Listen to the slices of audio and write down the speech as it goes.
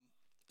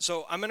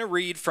So I'm going to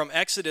read from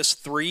Exodus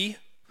 3,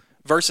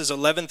 verses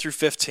 11 through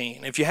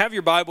 15. If you have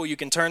your Bible, you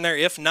can turn there.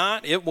 If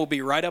not, it will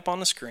be right up on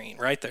the screen,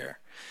 right there.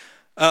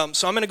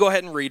 So I'm going to go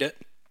ahead and read it.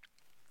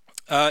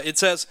 It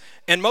says,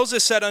 "And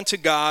Moses said unto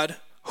God,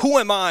 Who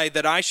am I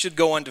that I should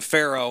go unto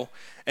Pharaoh,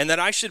 and that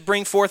I should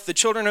bring forth the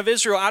children of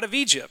Israel out of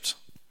Egypt?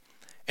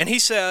 And he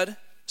said,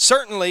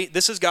 Certainly,"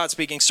 this is God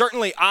speaking,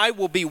 "certainly I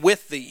will be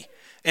with thee.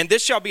 And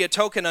this shall be a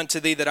token unto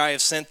thee that I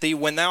have sent thee.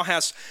 When thou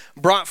hast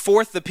brought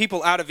forth the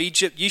people out of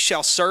Egypt, ye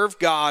shall serve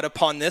God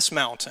upon this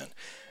mountain.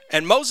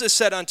 And Moses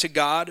said unto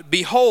God,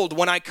 Behold,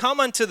 when I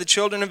come unto the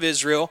children of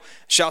Israel,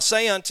 shall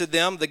say unto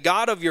them, The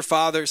God of your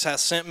fathers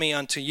hath sent me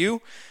unto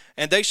you.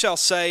 And they shall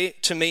say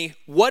to me,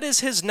 What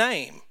is his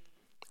name?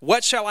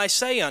 What shall I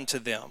say unto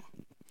them?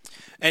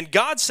 And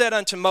God said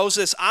unto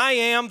Moses, I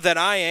am that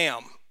I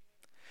am.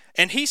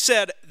 And he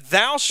said,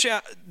 Thus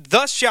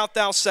shalt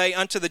thou say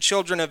unto the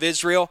children of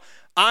Israel,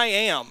 I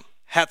am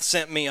hath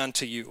sent me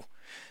unto you.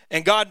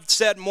 And God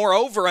said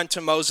moreover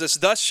unto Moses,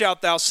 Thus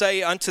shalt thou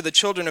say unto the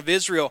children of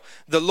Israel,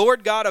 The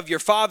Lord God of your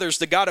fathers,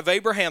 the God of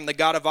Abraham, the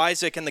God of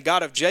Isaac, and the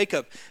God of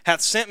Jacob,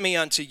 hath sent me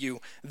unto you.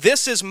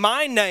 This is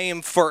my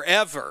name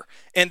forever,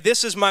 and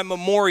this is my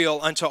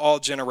memorial unto all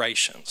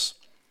generations."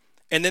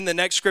 And then the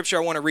next scripture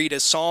I want to read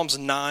is Psalms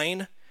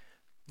 9,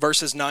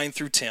 verses 9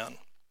 through 10. It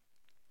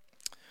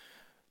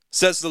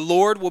says, "The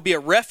Lord will be a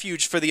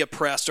refuge for the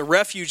oppressed, a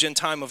refuge in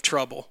time of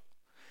trouble.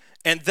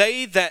 And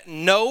they that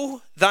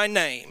know thy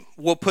name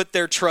will put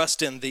their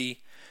trust in thee,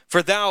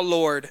 for thou,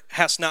 Lord,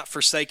 hast not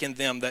forsaken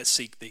them that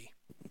seek thee."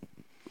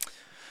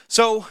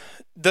 So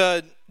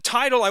the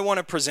title I want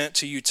to present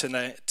to you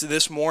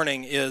this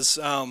morning is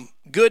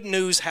Good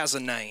News Has a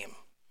Name.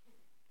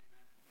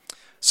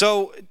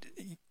 So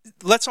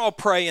let's all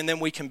pray, and then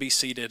we can be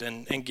seated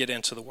and get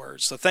into the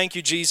word. So thank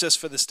you, Jesus,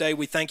 for this day.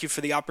 We thank you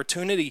for the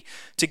opportunity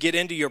to get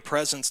into your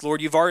presence.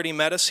 Lord, you've already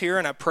met us here,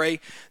 and I pray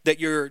that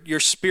your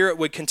spirit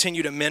would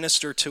continue to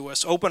minister to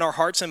us. Open our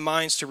hearts and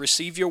minds to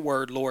receive your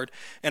word, Lord,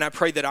 and I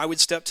pray that I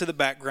would step to the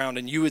background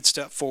and you would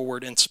step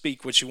forward and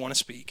speak what you want to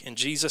speak. In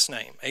Jesus'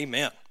 name,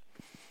 amen.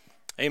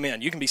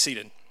 Amen. You can be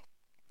seated.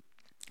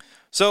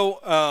 So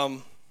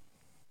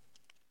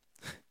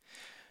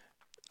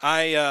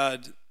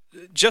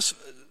just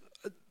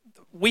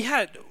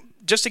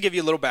to give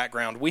you a little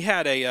background, we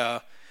had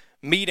a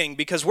meeting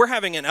because we're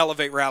having an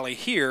Elevate rally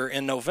here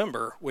in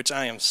November, which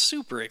I am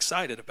super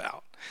excited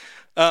about.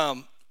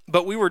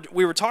 But we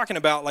were talking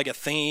about like a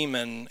theme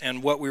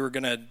and what we were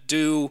going to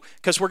do,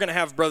 because we're going to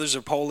have Brother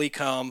Zerpoli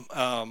come,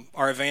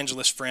 our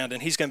evangelist friend,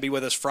 and he's going to be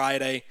with us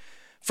Friday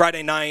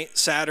night,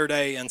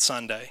 Saturday, and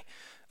Sunday.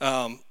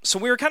 So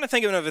we were kind of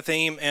thinking of a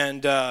theme,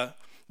 and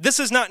this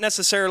is not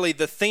necessarily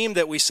the theme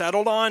that we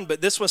settled on,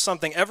 but this was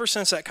something ever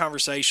since that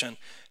conversation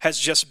has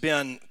just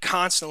been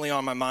constantly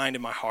on my mind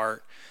and my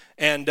heart.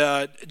 And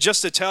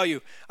just to tell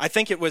you, I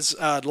think it was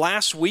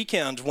last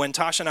weekend when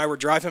Tasha and I were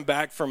driving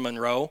back from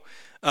Monroe,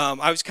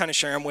 I was kind of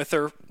sharing with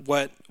her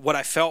what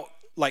I felt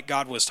like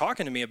God was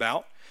talking to me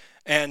about.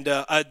 And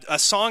a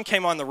song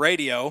came on the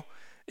radio.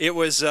 It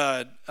was,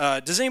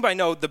 does anybody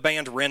know the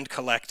band Rend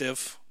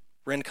Collective?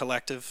 Rend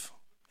Collective?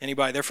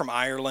 Anybody? They're from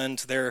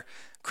Ireland. They're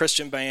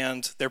Christian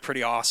band. They're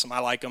pretty awesome. I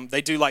like them.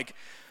 They do like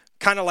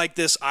kind of like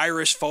this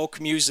Irish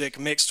folk music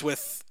mixed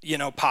with,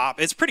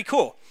 pop. It's pretty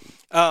cool.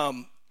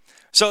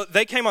 So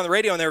they came on the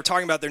radio and they were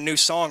talking about their new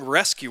song,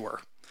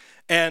 Rescuer.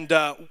 And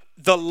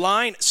the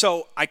line,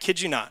 so I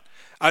kid you not,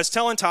 I was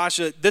telling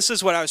Tasha, this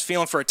is what I was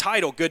feeling for a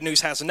title, Good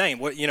News Has a Name.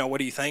 What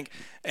do you think?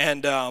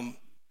 And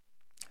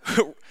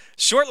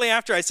shortly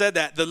after I said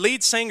that, the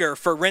lead singer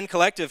for Rend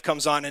Collective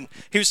comes on, and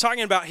he was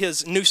talking about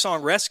his new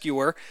song,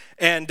 Rescuer,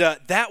 and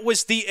that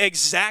was the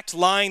exact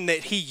line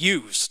that he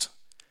used,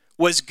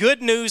 was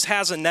Good News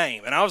Has a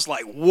Name. And I was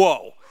like,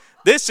 whoa,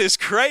 this is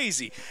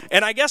crazy.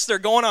 And I guess they're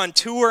going on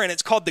tour, and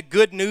it's called the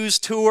Good News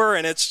Tour,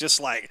 and it's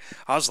just like,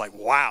 I was like,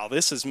 wow,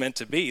 this is meant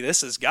to be.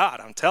 This is God,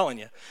 I'm telling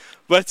you.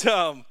 But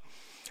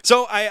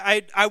so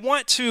I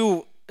want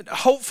to,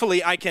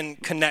 hopefully I can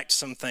connect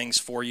some things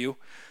for you.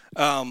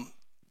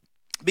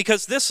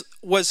 Because this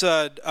was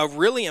a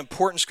really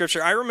important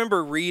scripture. I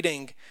remember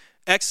reading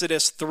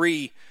Exodus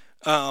 3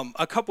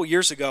 a couple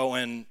years ago,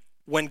 and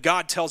when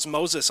God tells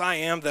Moses, I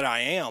am that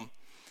I am.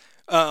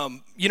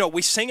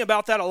 We sing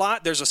about that a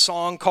lot. There's a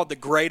song called The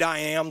Great I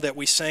Am that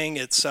we sing.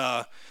 It's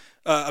a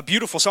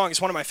beautiful song. It's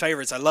one of my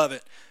favorites. I love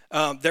it.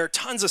 There are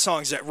tons of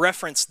songs that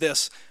reference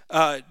this,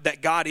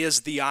 that God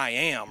is the I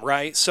am,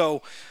 right?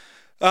 So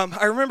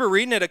I remember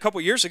reading it a couple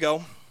years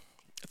ago,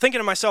 thinking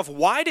to myself,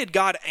 why did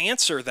God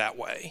answer that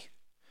way?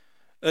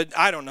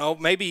 I don't know.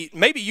 Maybe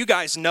you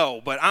guys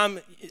know, but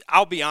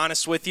I'll be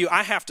honest with you.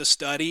 I have to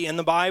study in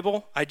the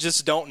Bible. I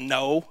just don't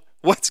know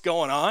what's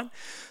going on.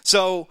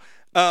 So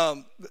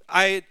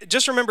I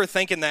just remember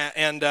thinking that,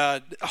 and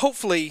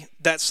hopefully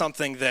that's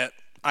something that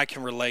I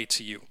can relate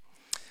to you.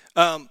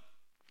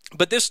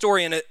 But this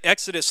story in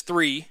Exodus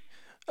 3,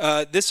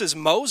 this is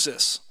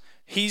Moses.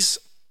 He's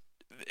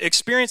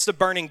experienced the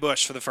burning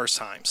bush for the first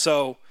time.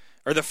 So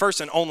or the first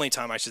and only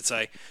time I should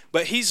say.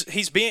 But he's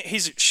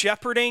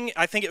shepherding.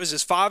 I think it was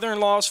his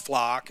father-in-law's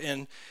flock,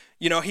 and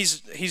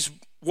he's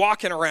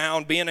walking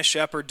around being a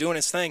shepherd, doing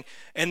his thing,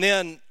 and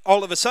then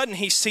all of a sudden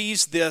he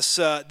sees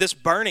this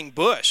burning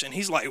bush, and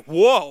he's like,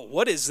 "Whoa,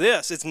 what is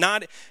this?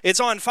 It's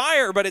on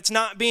fire, but it's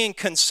not being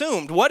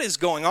consumed. What is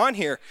going on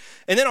here?"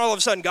 And then all of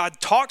a sudden God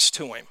talks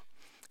to him,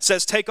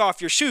 says, "Take off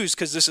your shoes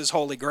because this is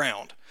holy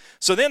ground."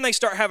 So then they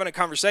start having a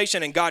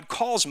conversation, and God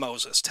calls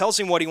Moses, tells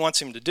him what he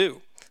wants him to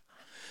do.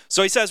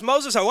 So he says,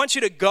 "Moses, I want you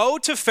to go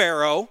to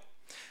Pharaoh,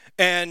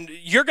 and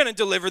you're going to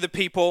deliver the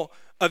people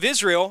of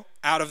Israel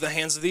out of the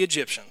hands of the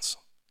Egyptians."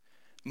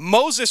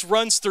 Moses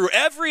runs through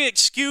every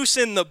excuse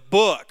in the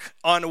book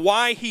on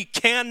why he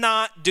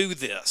cannot do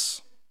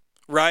this,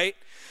 right?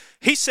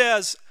 He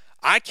says,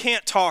 "I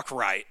can't talk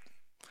right.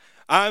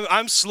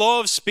 I'm slow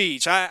of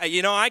speech.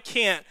 I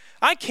can't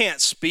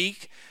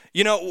speak.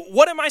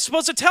 What am I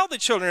supposed to tell the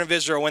children of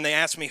Israel when they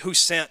ask me who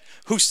sent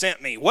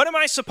me? What am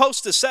I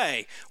supposed to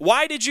say?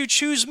 Why did you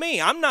choose me?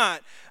 I'm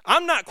not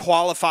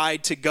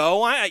qualified to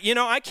go.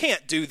 I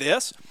can't do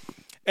this."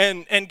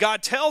 And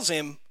God tells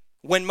him,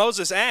 when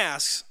Moses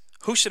asks,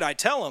 "Who should I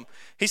tell him?"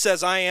 He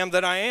says, "I am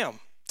that I am.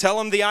 Tell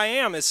him the I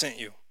am has sent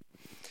you."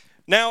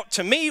 Now,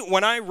 to me,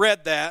 when I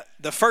read that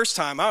the first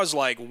time, I was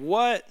like,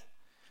 what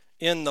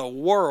in the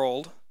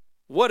world?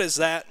 What does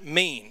that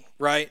mean,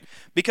 right?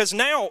 Because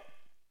now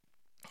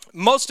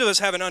most of us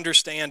have an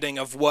understanding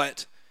of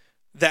what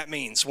that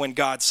means when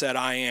God said,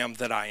 "I am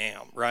that I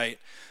am," right?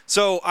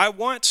 So I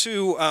want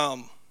to,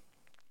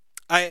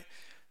 I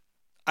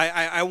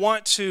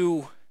want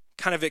to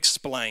kind of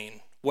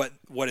explain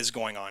what is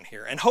going on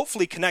here and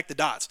hopefully connect the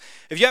dots.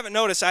 If you haven't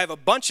noticed, I have a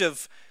bunch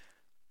of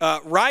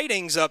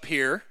writings up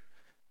here.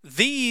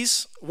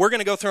 These, we're going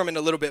to go through them in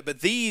a little bit, but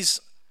these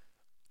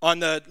on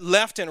the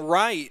left and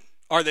right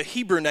are the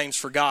Hebrew names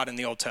for God in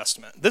the Old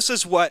Testament. This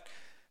is what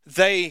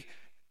they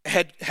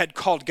had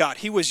called God.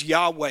 He was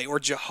Yahweh or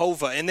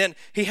Jehovah. And then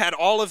he had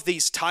all of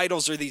these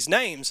titles or these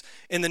names.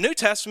 In the New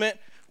Testament,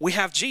 we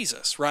have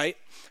Jesus, right?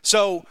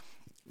 So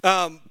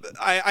I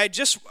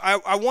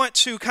want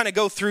to kind of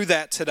go through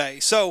that today.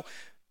 So,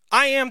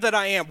 I am that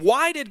I am.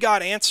 Why did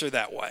God answer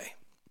that way?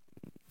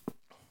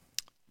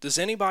 Does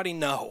anybody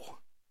know?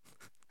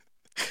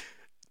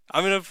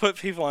 I'm going to put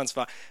people on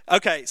spot.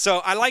 Okay, so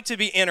I like to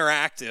be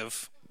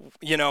interactive,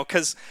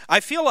 because I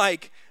feel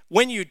like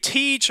when you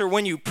teach or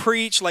when you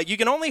preach, like you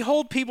can only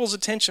hold people's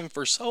attention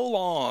for so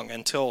long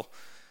until,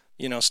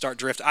 start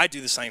drifting. I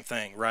do the same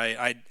thing,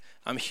 right?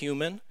 I'm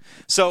human.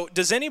 So,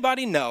 does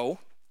anybody know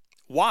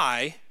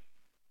why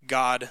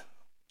God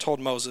told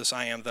Moses,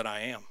 "I am that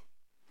I am"?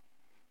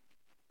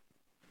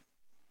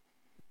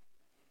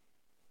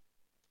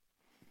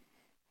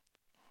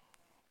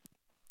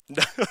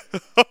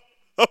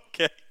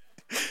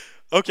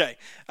 Okay.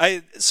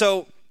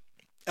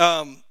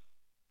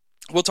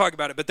 We'll talk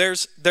about it, but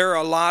there are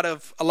a lot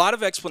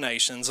of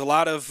explanations, a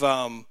lot of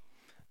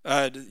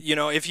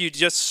if you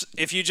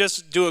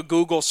just do a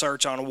Google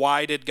search on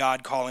why did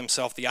God call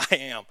himself the I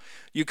am,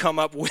 you come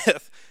up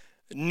with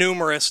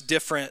numerous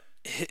different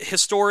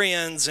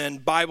historians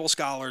and Bible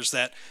scholars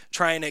that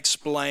try and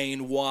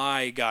explain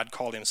why God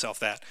called himself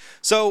that.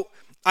 So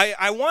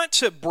I want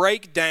to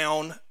break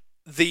down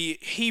the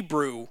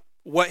Hebrew,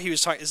 what he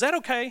was talking. Is that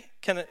okay?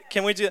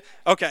 Can we do it?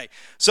 Okay.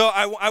 So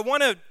I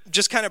want to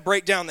just kind of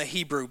break down the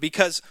Hebrew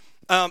because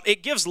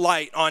it gives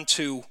light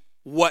onto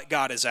what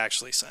God is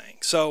actually saying.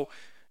 So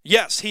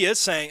yes, he is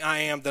saying, "I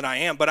am that I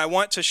am," but I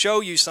want to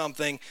show you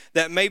something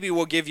that maybe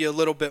will give you a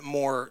little bit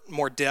more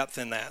depth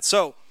in that.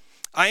 So,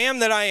 I am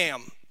that I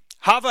am.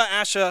 Hava,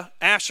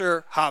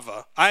 Asher,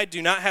 Hava. I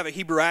do not have a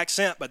Hebrew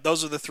accent, but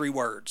those are the three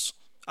words.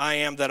 I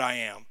am that I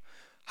am.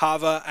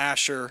 Hava,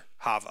 Asher,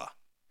 Hava.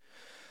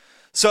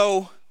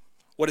 So,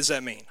 what does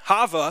that mean?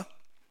 Hava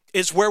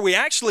is where we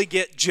actually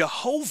get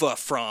Jehovah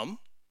from.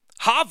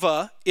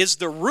 Hava is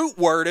the root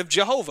word of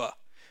Jehovah,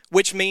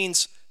 which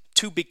means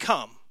to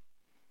become,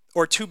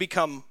 or to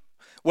become.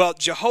 Well,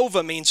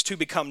 Jehovah means to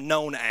become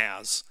known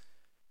as,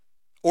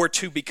 or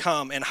to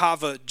become, and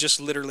Hava just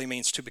literally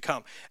means to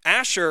become.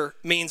 Asher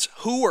means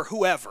who or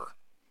whoever.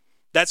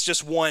 That's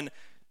just one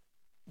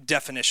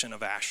definition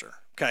of Asher,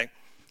 okay?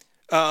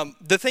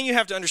 The thing you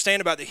have to understand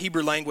about the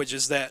Hebrew language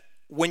is that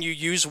when you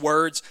use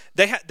words,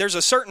 there's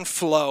a certain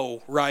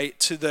flow, right,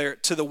 to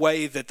the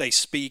way that they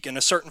speak, and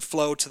a certain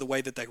flow to the way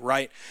that they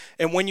write.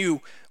 And when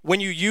you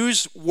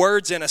use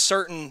words in a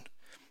certain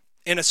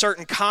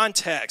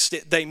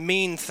context, they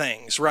mean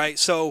things, right?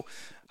 So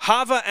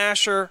Hava,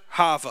 Asher,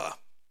 Hava.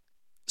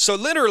 So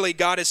literally,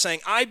 God is saying,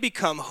 I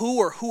become who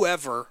or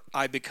whoever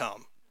I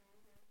become.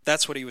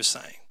 That's what he was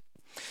saying.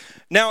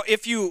 Now,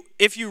 if you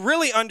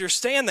really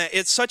understand that,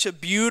 it's such a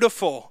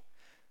beautiful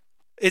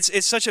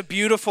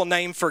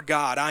name for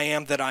God, I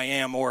am that I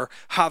am, or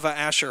Hava,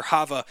 Asher,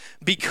 Hava,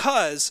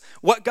 because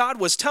what God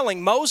was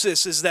telling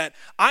Moses is that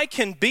I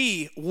can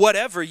be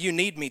whatever you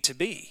need me to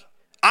be.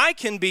 I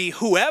can be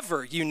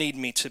whoever you need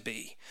me to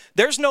be.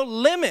 There's no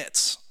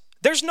limits.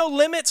 There's no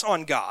limits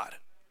on God.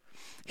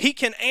 He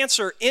can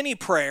answer any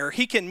prayer.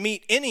 He can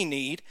meet any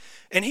need.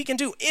 And he can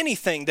do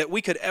anything that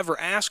we could ever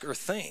ask or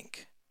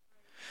think.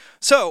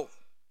 So,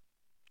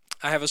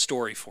 I have a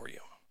story for you.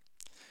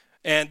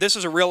 And this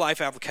is a real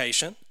life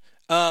application.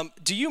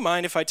 Do you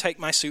mind if I take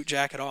my suit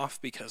jacket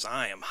off? Because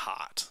I am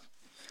hot.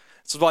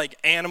 It's like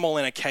animal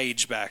in a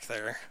cage back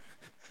there.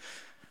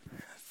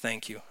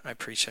 Thank you. I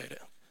appreciate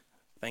it.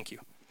 Thank you.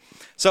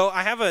 So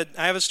I have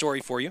a story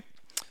for you.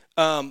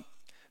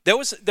 There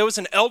was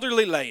an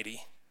elderly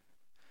lady,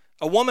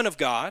 a woman of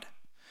God,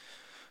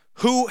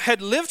 who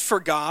had lived for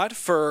God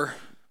for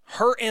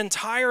her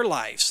entire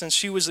life since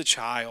she was a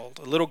child,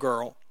 a little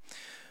girl.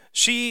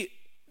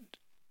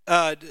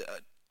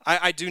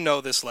 I do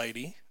know this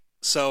lady,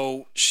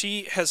 so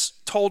she has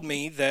told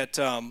me that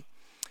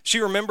she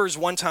remembers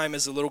one time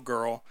as a little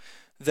girl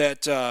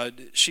that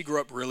she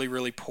grew up really,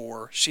 really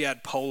poor. She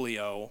had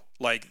polio,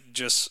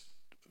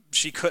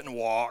 she couldn't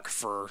walk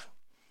for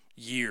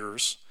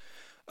years.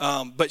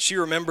 But she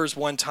remembers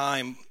one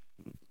time,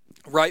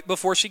 right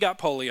before she got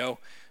polio,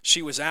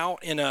 she was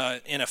out in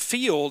a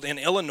field in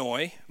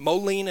Illinois.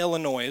 Moline,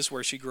 Illinois is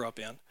where she grew up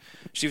in.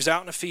 She was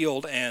out in a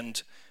field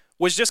and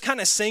was just kind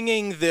of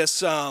singing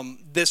this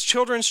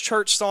children's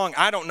church song.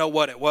 I don't know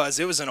what it was.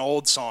 It was an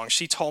old song.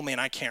 She told me,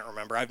 and I can't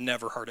remember. I've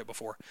never heard it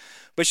before.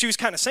 But she was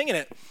kind of singing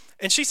it.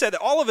 And she said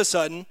that all of a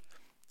sudden,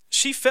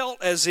 she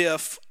felt as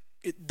if,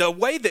 the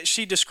way that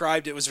she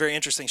described it was very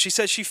interesting. She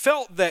said she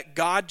felt that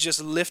God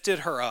just lifted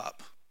her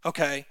up,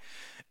 okay?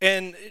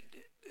 And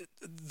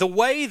the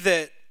way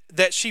that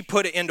she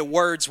put it into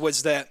words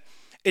was that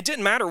it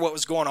didn't matter what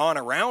was going on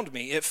around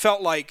me. It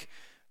felt like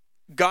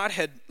God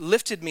had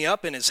lifted me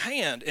up in his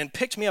hand and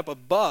picked me up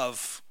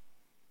above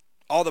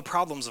all the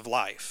problems of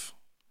life.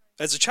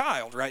 As a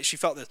child, right? She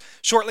felt this.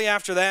 Shortly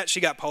after that, she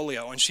got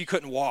polio, and she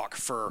couldn't walk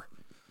for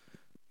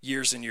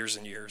years and years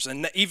and years.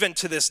 And even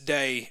to this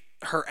day,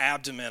 her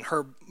abdomen,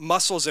 her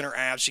muscles in her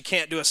abs, she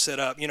can't do a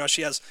sit-up. You know,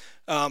 she has,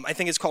 I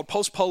think it's called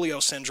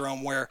post-polio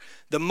syndrome, where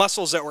the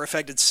muscles that were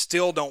affected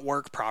still don't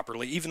work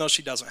properly, even though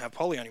she doesn't have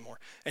polio anymore.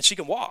 And she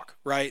can walk,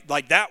 right?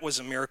 Like, that was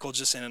a miracle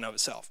just in and of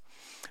itself.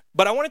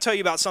 But I want to tell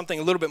you about something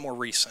a little bit more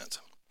recent.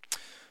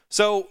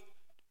 So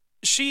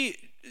she,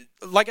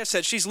 like I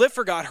said, she's lived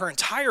for God her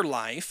entire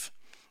life.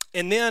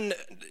 And then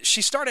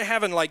she started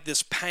having like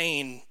this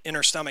pain in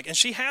her stomach. And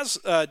she has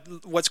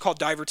what's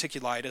called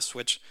diverticulitis,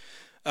 which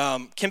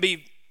can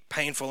be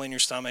painful in your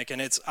stomach.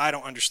 And I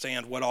don't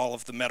understand what all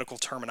of the medical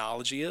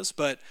terminology is.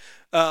 But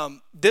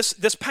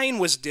this pain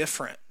was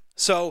different.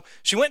 So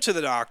she went to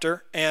the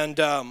doctor, and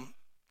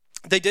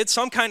they did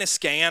some kind of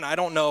scan. I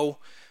don't know.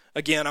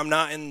 Again, I'm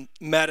not in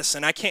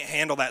medicine. I can't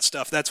handle that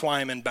stuff. That's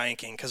why I'm in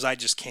banking, because I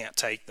just can't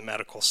take the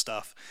medical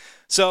stuff.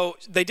 So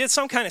they did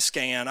some kind of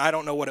scan. I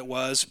don't know what it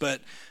was,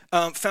 but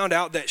found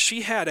out that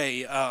she had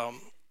a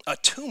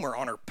tumor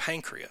on her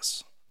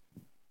pancreas.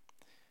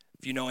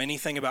 If you know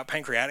anything about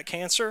pancreatic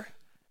cancer,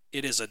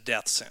 it is a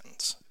death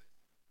sentence.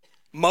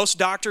 Most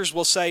doctors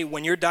will say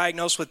when you're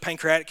diagnosed with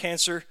pancreatic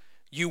cancer,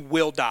 you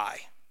will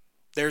die.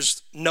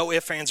 There's no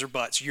ifs, ands, or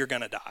buts. You're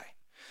going to die.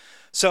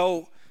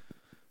 So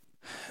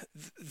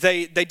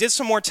they did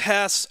some more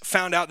tests,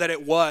 found out that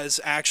it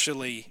was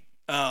actually,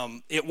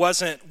 it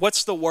wasn't,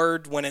 what's the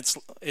word when it's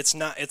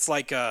not, it's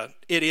like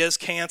it is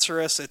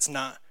cancerous, it's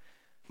not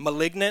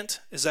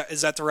malignant. Is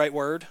that the right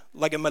word?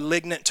 Like a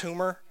malignant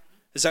tumor?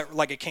 Is that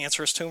like a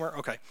cancerous tumor?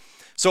 Okay.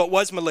 So it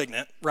was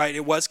malignant, right?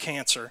 It was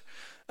cancer.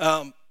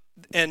 And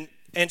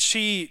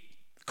she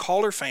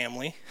called her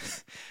family,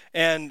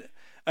 and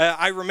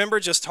I remember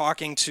just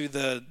talking to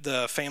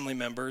the family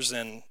members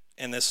and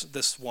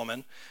this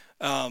woman,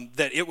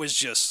 that it was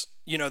just,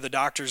 the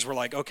doctors were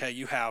like, okay,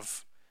 you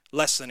have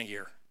less than a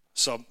year,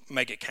 so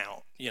make it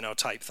count,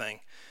 type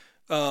thing.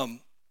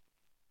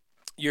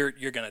 You're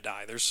going to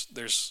die.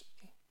 There's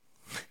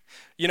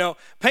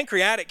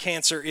pancreatic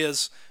cancer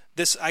is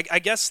this, I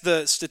guess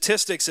the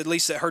statistics, at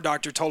least that her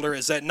doctor told her,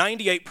 is that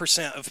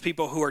 98% of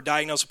people who are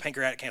diagnosed with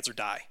pancreatic cancer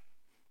die.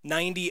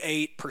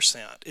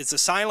 98%. It's a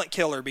silent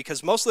killer,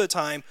 because most of the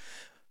time,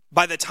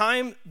 by the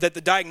time that the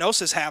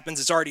diagnosis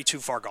happens, it's already too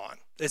far gone.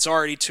 It's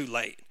already too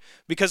late,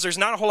 because there's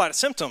not a whole lot of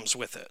symptoms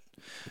with it.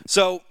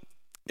 So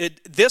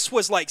this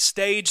was like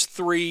stage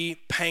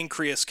 3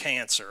 pancreas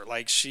cancer.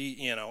 Like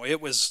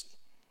it was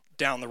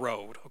down the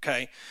road,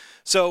 okay?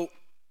 So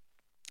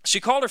she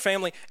called her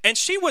family, and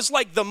she was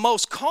like the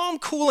most calm,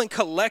 cool, and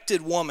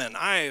collected woman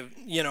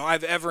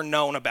I've ever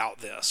known about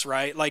this,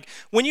 right? Like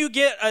when you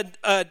get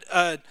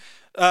a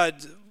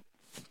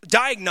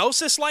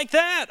diagnosis like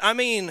that, I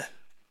mean,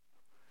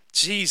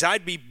 geez,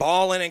 I'd be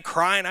bawling and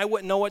crying. I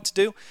wouldn't know what to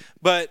do.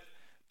 But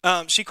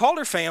she called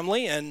her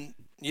family, and,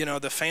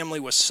 the family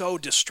was so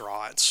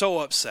distraught, so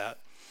upset.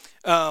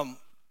 The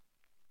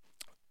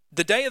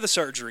day of the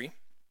surgery,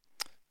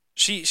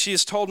 she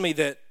has told me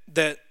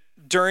that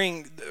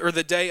during, or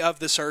the day of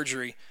the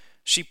surgery,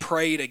 she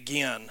prayed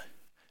again,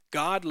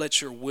 God, let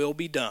your will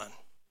be done.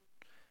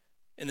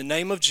 In the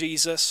name of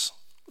Jesus,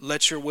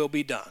 let your will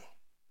be done.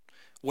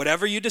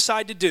 Whatever you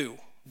decide to do,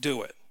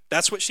 do it.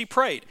 That's what she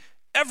prayed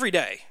every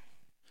day,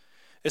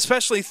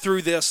 especially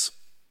through this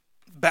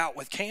bout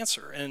with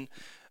cancer. And,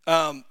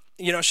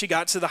 she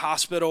got to the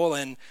hospital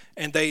and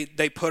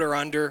they put her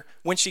under.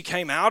 When she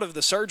came out of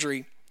the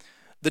surgery,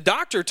 the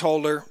doctor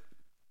told her,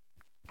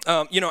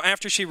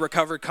 after she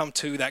recovered, come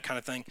to, that kind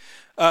of thing,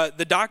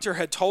 the doctor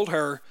had told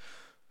her,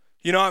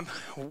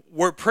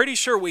 we're pretty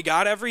sure we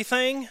got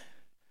everything,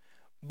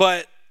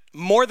 but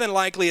more than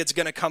likely it's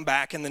going to come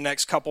back in the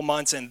next couple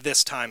months, and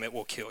this time it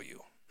will kill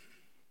you.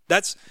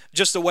 That's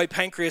just the way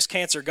pancreas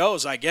cancer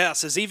goes, I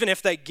guess, is even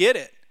if they get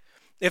it,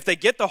 if they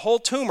get the whole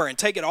tumor and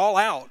take it all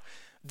out,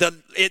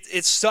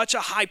 it's such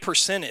a high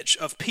percentage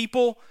of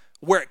people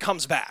where it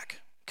comes back,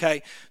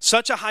 okay?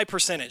 Such a high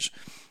percentage.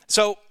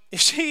 So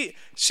she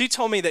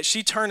told me that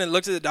she turned and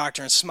looked at the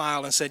doctor and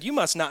smiled and said, "You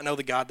must not know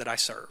the God that I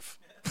serve."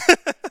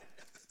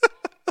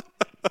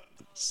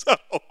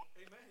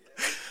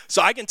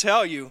 So I can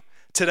tell you,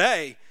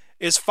 today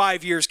is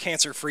 5 years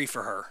cancer-free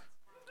for her.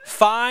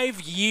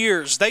 5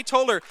 years. They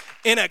told her,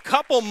 in a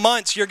couple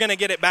months, you're going to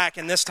get it back,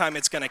 and this time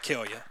it's going to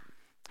kill you.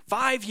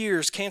 5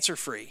 years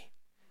cancer-free.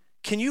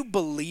 Can you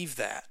believe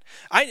that?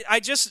 I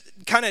just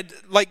kind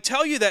of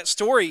tell you that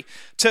story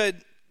to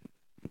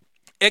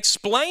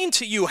explain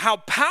to you how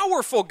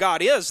powerful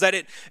God is, that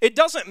it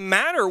doesn't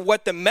matter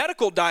what the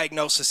medical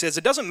diagnosis is.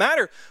 It doesn't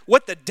matter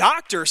what the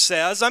doctor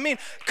says. I mean,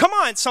 come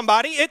on,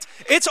 somebody.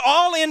 It's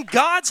all in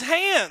God's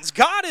hands.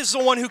 God is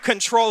the one who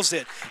controls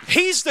it.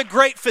 He's the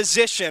great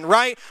physician,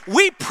 right?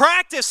 We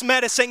practice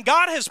medicine.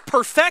 God has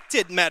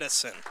perfected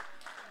medicine.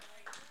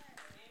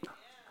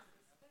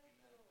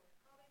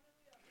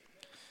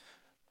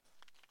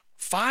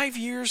 Five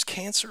years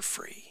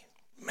cancer-free,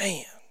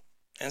 man,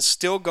 and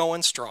still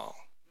going strong.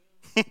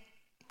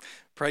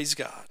 Praise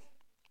God.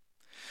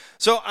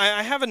 So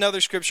I have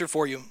another scripture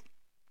for you.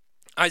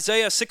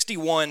 Isaiah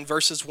 61,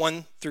 verses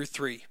 1 through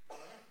 3.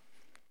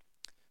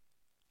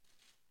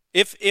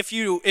 If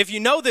you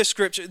know this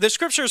scripture, the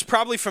scripture is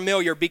probably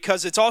familiar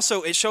because it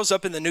shows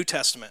up in the New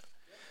Testament.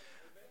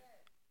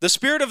 The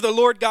Spirit of the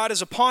Lord God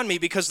is upon me,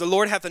 because the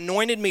Lord hath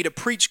anointed me to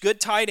preach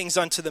good tidings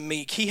unto the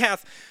meek.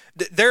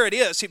 There it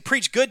is. He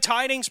preach good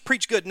tidings,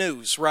 preach good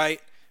news,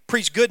 right?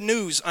 Preach good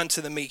news unto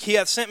the meek. He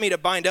hath sent me to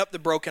bind up the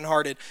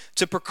brokenhearted,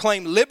 to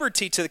proclaim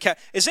liberty to the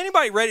captives. Is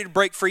anybody ready to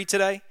break free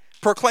today?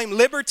 Proclaim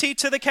liberty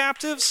to the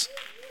captives,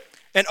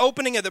 and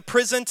opening of the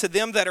prison to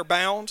them that are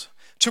bound,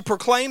 to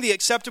proclaim the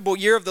acceptable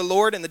year of the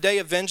Lord and the day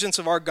of vengeance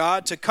of our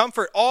God, to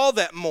comfort all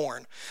that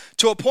mourn,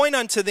 to appoint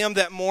unto them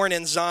that mourn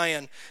in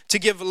Zion, to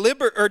give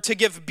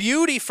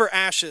beauty for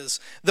ashes,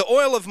 the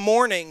oil of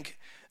mourning,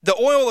 the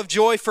oil of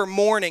joy for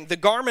mourning, the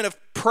garment of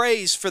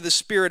praise for the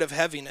spirit of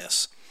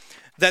heaviness,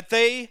 that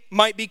they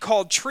might be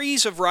called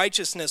trees of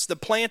righteousness, the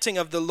planting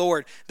of the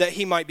Lord, that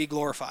he might be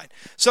glorified.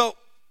 So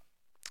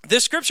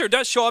this scripture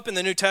does show up in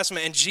the New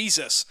Testament, and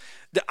Jesus,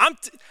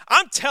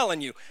 I'm telling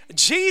you,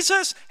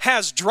 Jesus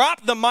has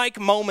dropped the mic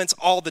moments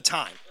all the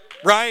time,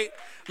 right?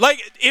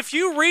 Like, if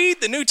you read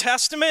the New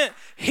Testament,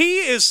 he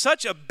is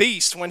such a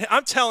beast.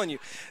 I'm telling you,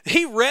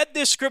 he read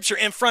this scripture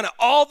in front of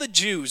all the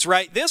Jews,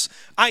 right?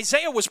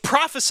 Isaiah was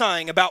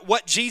prophesying about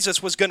what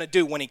Jesus was going to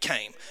do when he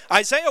came.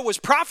 Isaiah was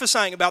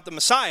prophesying about the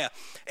Messiah.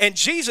 And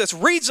Jesus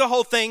reads the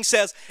whole thing,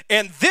 says,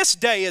 "And this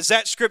day is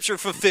that scripture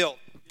fulfilled."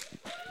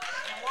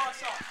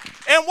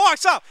 And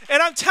walks off.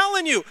 And I'm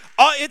telling you,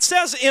 it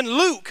says in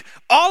Luke,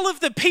 all of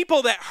the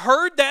people that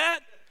heard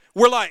that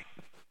were like,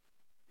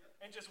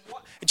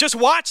 just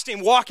watched him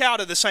walk out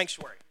of the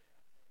sanctuary.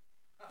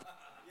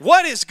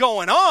 What is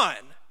going on?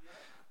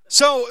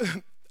 So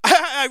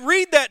I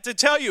read that to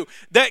tell you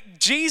that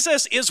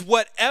Jesus is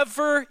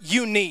whatever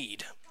you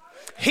need.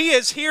 He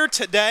is here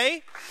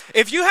today.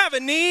 If you have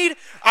a need,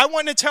 I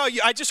want to tell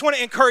you, I just want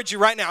to encourage you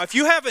right now. If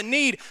you have a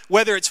need,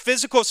 whether it's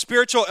physical,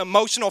 spiritual,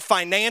 emotional,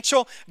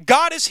 financial,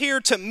 God is here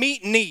to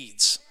meet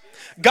needs.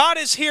 God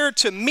is here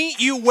to meet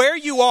you where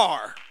you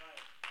are.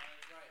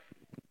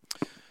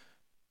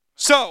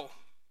 So,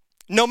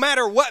 no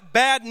matter what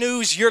bad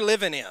news you're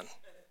living in,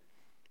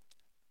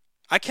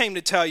 I came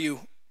to tell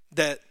you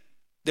that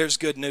there's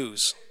good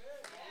news.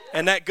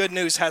 And that good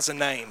news has a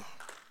name.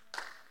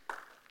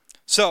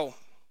 So,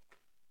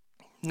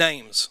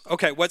 names.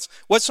 Okay, what's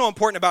so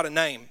important about a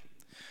name?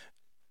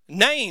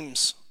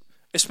 Names,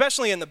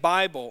 especially in the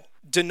Bible,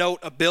 denote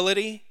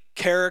ability,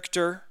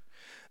 character.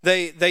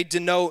 They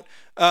denote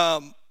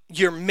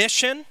your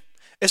mission,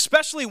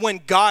 especially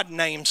when God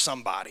names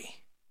somebody.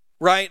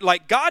 Right?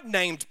 Like God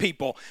named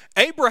people.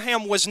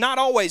 Abraham was not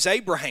always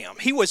Abraham.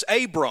 He was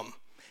Abram.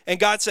 And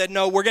God said,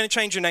 no, we're going to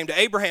change your name to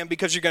Abraham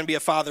because you're going to be a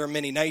father of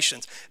many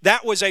nations.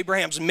 That was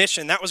Abraham's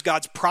mission. That was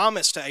God's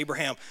promise to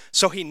Abraham.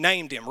 So he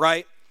named him,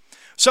 right?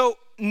 So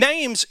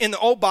names in the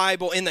Old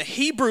Bible, in the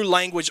Hebrew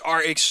language,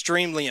 are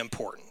extremely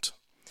important.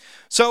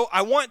 So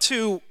I want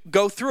to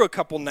go through a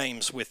couple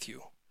names with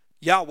you.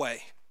 Yahweh.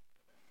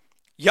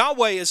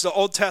 Yahweh is the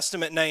Old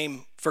Testament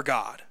name for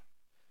God.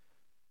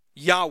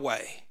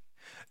 Yahweh.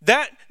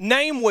 That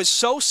name was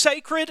so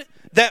sacred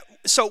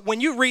so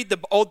when you read the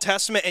Old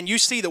Testament and you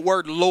see the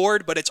word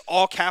Lord, but it's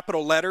all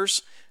capital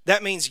letters,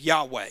 that means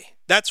Yahweh.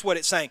 That's what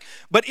it's saying.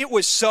 But it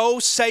was so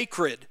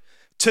sacred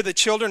to the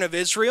children of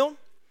Israel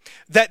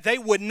that they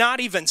would not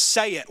even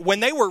say it. When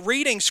they were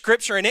reading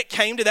scripture and it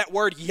came to that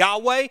word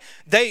Yahweh,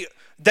 they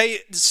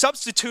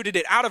substituted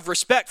it out of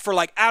respect for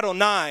like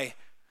Adonai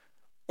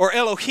or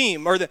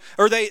Elohim, or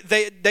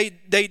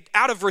they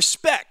out of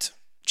respect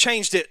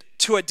changed it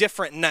to a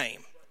different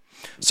name.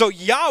 So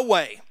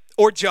Yahweh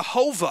or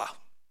Jehovah,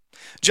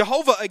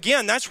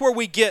 again, that's where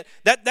we get,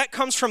 that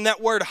comes from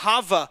that word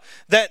hava,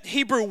 that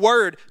Hebrew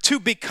word to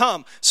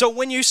become. So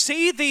when you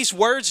see these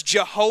words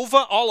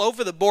Jehovah all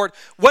over the board,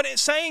 what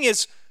it's saying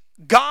is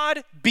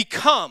God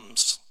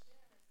becomes.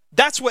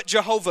 That's what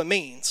Jehovah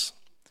means.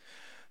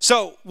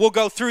 So we'll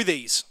go through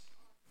these.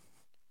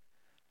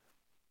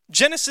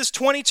 Genesis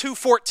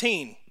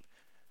 22:14,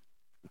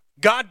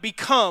 God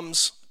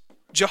becomes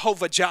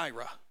Jehovah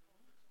Jireh.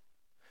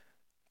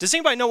 Does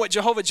anybody know what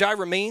Jehovah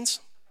Jireh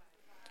means?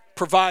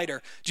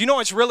 Provider. Do you know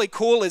what's really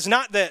cool is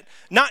not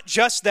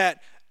just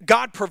that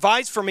God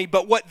provides for me,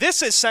 but what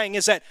this is saying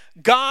is that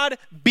God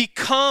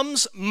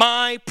becomes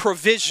my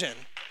provision.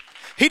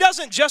 He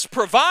doesn't just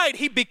provide,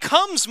 he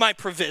becomes my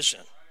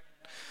provision.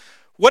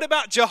 What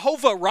about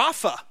Jehovah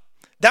Rapha?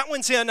 That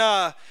one's in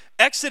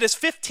Exodus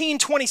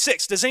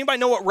 15:26. Does anybody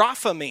know what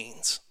Rapha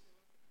means?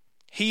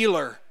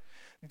 Healer.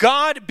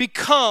 God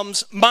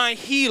becomes my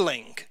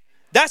healing.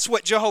 That's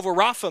what Jehovah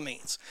Rapha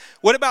means.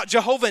 What about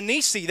Jehovah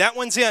Nissi? That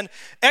one's in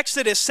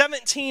Exodus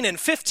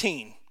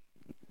 17:15.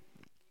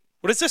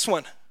 What is this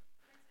one?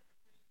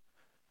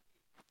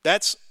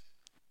 That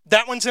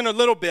one's in a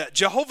little bit.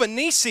 Jehovah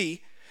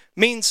Nissi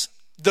means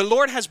the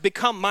Lord has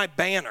become my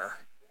banner.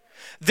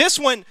 This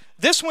one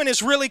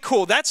is really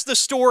cool. That's the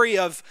story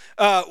of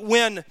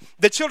when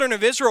the children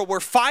of Israel were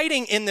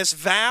fighting in this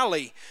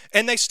valley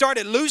and they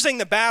started losing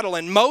the battle,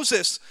 and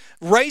Moses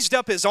raised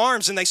up his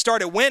arms and they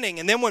started winning.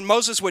 And then when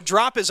Moses would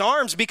drop his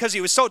arms because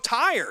he was so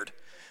tired,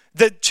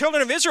 the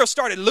children of Israel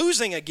started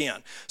losing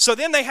again. So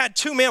then they had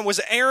two men,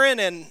 was Aaron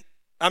and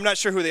I'm not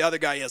sure who the other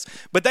guy is,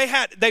 but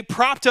they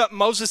propped up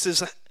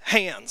Moses'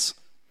 hands.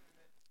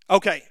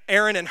 Okay,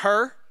 Aaron and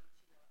Hur.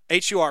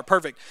 H-U-R,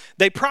 perfect.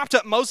 They propped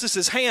up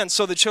Moses' hands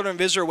so the children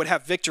of Israel would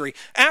have victory.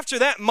 After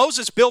that,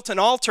 Moses built an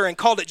altar and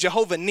called it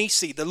Jehovah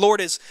Nissi. The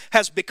Lord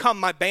has become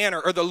my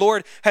banner, or the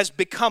Lord has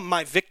become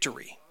my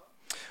victory.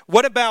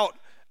 What about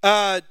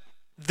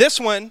this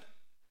one,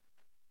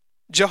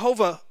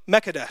 Jehovah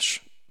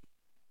Mekadesh?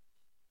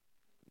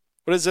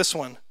 What is this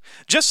one?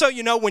 Just so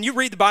you know, when you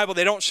read the Bible,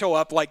 they don't show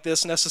up like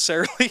this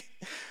necessarily.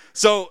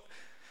 So,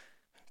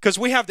 because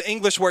we have the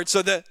English word,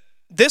 so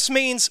this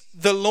means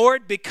the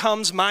Lord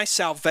becomes my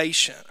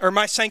salvation, or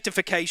my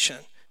sanctification.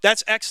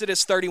 That's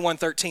Exodus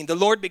 31:13. The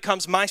Lord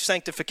becomes my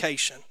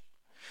sanctification.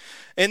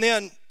 And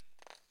then,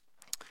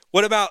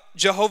 what about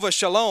Jehovah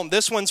Shalom?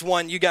 This one's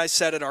one, you guys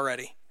said it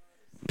already.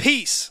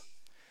 Peace.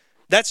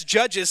 That's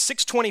Judges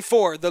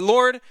 6:24. The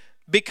Lord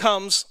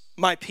becomes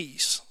my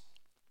peace.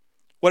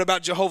 What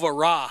about Jehovah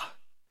Ra?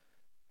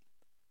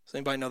 Does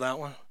anybody know that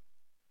one?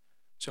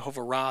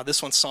 Jehovah Ra.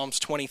 This one's Psalms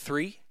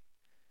 23.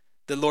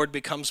 The Lord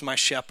becomes my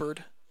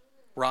shepherd.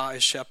 Ra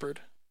is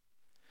shepherd.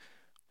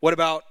 What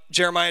about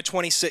Jeremiah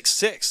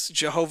 26:6?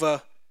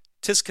 Jehovah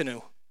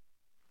Tiskanu.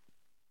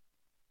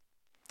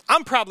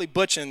 I'm probably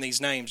butchering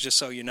these names, just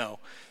so you know.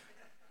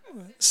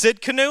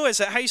 Sidkanu, is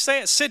that how you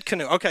say it?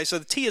 Sidkanu. Okay, so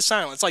the T is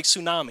silent. It's like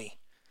tsunami.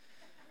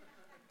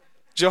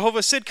 Jehovah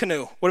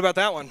Sidkanu. What about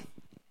that one?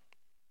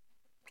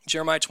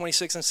 Jeremiah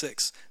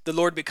 26:6. The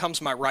Lord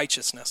becomes my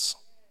righteousness.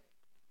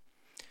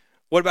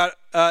 What about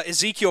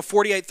Ezekiel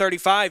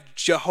 48:35?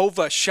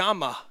 Jehovah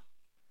Shammah.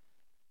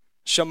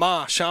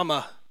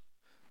 Shammah.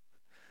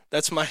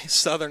 That's my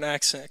southern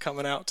accent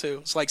coming out too.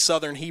 It's like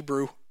southern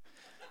Hebrew.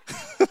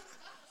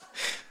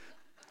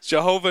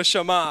 Jehovah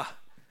Shammah.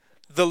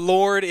 The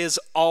Lord is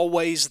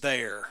always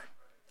there.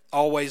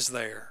 Always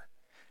there.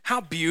 How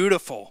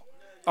beautiful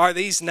are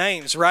these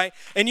names, right?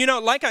 And you know,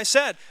 like I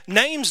said,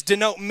 names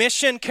denote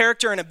mission,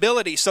 character, and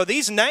ability. So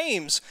these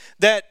names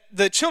that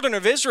the children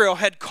of Israel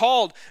had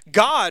called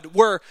God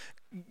were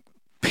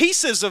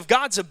pieces of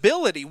God's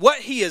ability,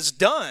 what he has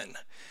done.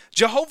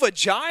 Jehovah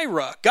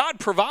Jireh, God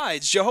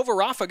provides. Jehovah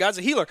Rapha, God's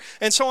a healer,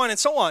 and so on and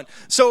so on.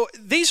 So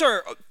these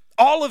are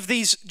all of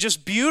these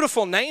just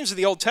beautiful names of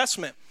the Old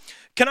Testament.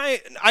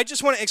 I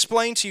just want to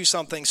explain to you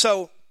something.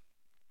 So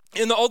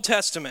in the Old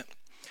Testament,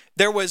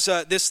 there was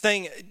this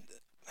thing.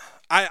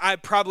 I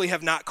probably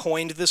have not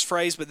coined this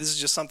phrase, but this is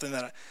just something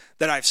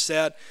that I've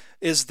said,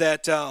 is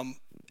that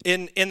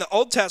in the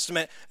Old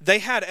Testament, they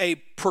had a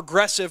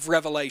progressive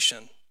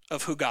revelation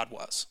of who God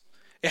was.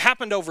 It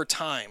happened over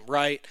time,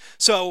 right?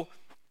 So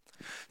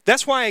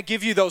that's why I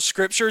give you those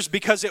scriptures,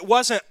 because it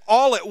wasn't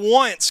all at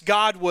once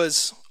God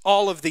was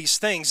all of these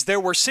things. There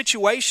were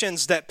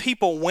situations that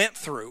people went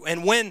through,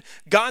 and when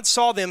God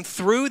saw them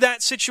through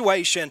that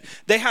situation,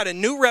 they had a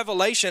new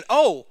revelation.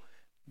 Oh,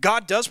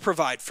 God does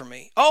provide for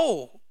me.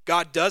 Oh,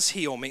 God does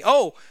heal me.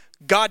 Oh,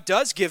 God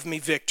does give me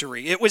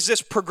victory. It was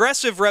this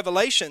progressive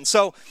revelation.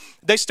 So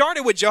they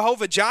started with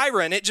Jehovah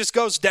Jireh, and it just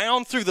goes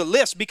down through the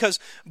list, because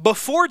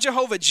before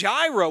Jehovah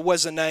Jireh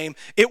was a name,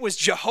 it was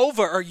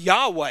Jehovah or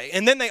Yahweh.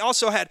 And then they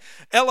also had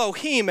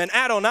Elohim and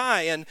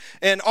Adonai,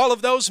 and all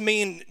of those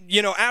mean,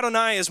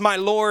 Adonai is my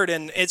Lord,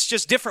 and it's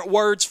just different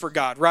words for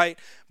God, right?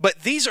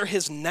 But these are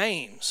his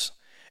names.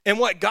 And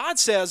what God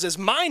says is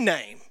my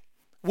name,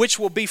 which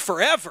will be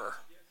forever.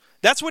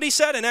 That's what he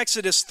said in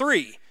Exodus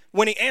 3.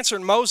 When he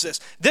answered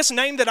Moses, this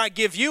name that I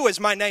give you is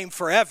my name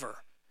forever,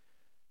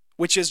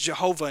 which is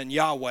Jehovah and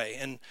Yahweh,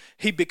 and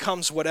he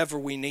becomes whatever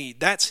we need.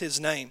 That's his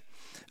name,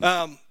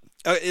 at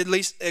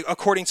least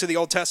according to the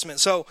Old Testament.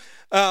 So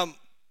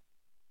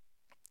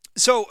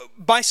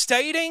by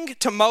stating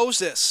to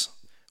Moses,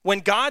 when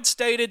God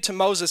stated to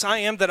Moses, I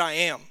am that I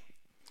am,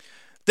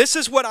 this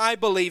is what I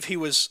believe he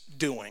was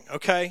doing,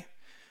 okay?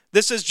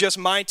 This is just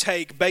my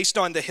take based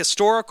on the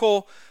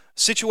historical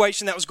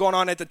situation that was going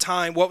on at the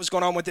time, what was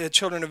going on with the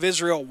children of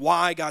Israel,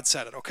 why God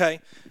said it, okay?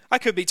 I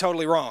could be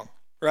totally wrong,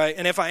 right?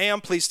 And if I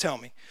am, please tell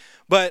me.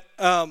 But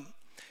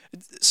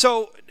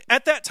so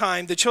at that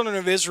time, the children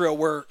of Israel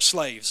were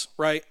slaves,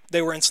 right?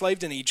 They were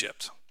enslaved in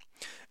Egypt.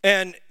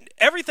 And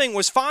everything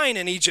was fine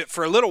in Egypt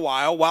for a little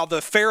while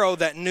the Pharaoh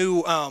that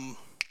knew,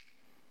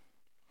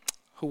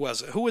 who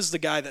was it? Who was the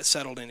guy that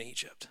settled in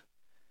Egypt?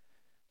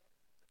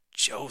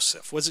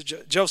 Joseph. Was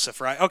it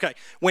Joseph, right? Okay.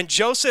 When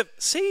Joseph,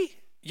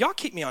 y'all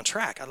keep me on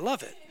track. I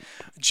love it.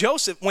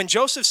 When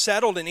Joseph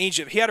settled in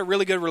Egypt, he had a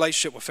really good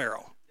relationship with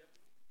Pharaoh.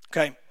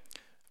 Okay.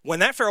 When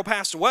that Pharaoh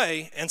passed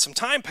away and some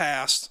time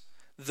passed,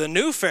 the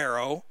new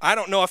Pharaoh, I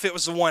don't know if it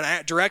was the one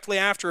directly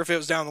after, if it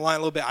was down the line a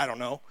little bit, I don't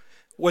know.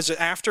 Was it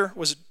after?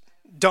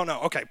 Don't know.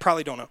 Okay,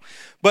 probably don't know.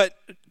 But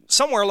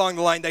somewhere along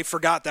the line, they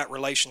forgot that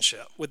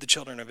relationship with the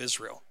children of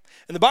Israel.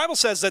 And the Bible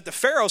says that the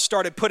Pharaoh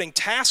started putting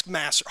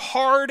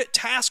hard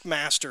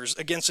taskmasters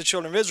against the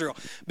children of Israel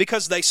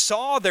because they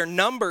saw their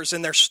numbers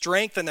and their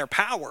strength and their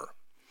power.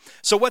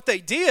 So what they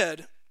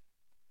did,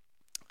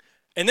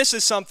 and this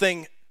is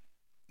something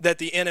that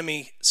the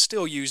enemy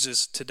still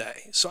uses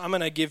today. So I'm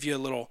going to give you a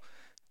little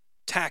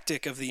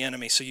tactic of the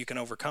enemy so you can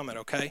overcome it,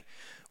 okay?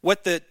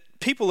 What the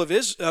people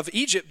of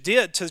Egypt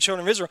did to the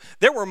children of Israel,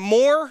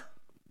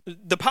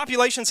 the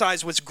population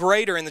size was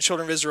greater in the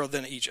children of Israel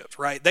than Egypt,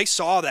 right? They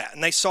saw that,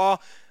 and they saw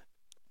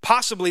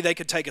possibly they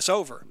could take us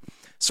over.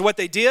 So what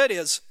they did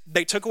is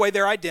they took away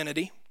their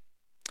identity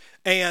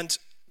and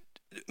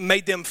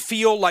made them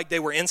feel like they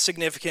were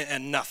insignificant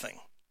and nothing.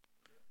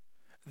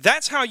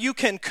 That's how you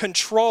can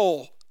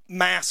control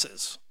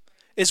masses,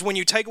 is when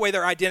you take away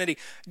their identity.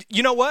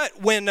 You know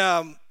what? When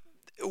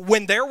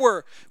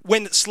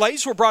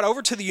slaves were brought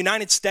over to the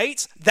United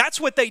States, that's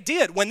what they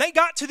did. When they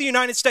got to the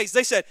United States,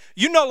 they said,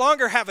 you no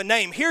longer have a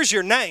name. Here's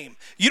your name.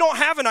 You don't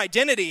have an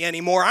identity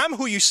anymore. I'm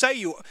who you say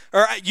you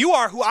are, or you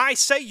are who I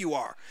say you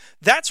are.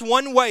 That's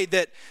one way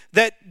that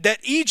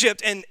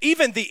Egypt and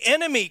even the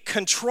enemy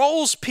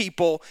controls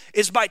people,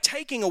 is by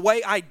taking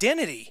away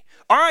identity.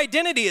 Our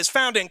identity is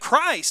found in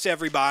Christ,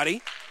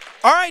 everybody.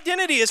 Our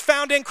identity is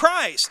found in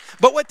Christ.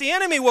 But what the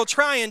enemy will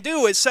try and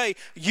do is say,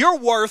 you're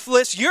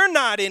worthless, you're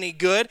not any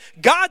good,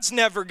 God's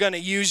never going to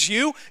use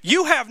you,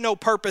 you have no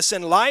purpose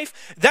in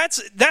life.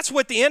 That's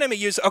what the enemy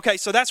used. Okay,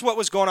 so that's what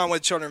was going on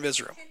with the children of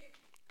Israel.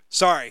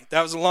 Sorry,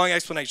 that was a long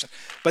explanation.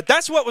 But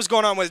that's what was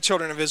going on with the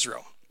children of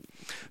Israel.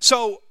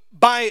 So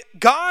by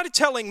God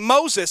telling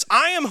Moses,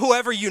 I am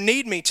whoever you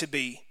need me to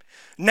be,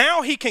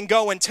 now he can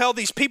go and tell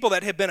these people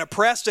that have been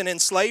oppressed and in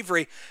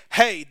slavery,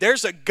 hey,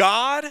 there's a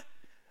God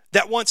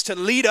that wants to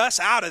lead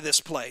us out of this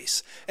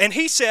place. And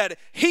he said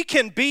he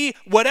can be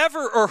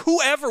whatever or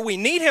whoever we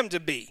need him to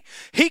be.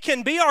 He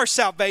can be our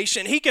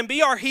salvation. He can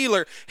be our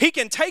healer. He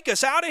can take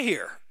us out of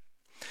here.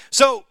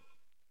 So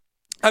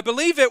I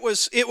believe it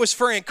was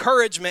for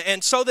encouragement,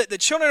 and so that the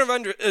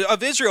children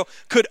of Israel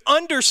could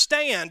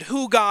understand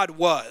who God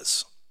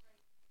was.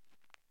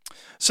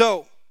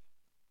 So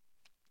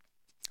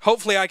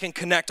hopefully I can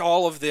connect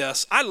all of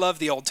this. I love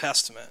the Old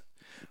Testament.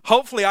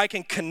 Hopefully I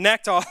can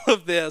connect all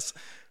of this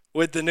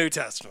with the New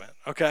Testament,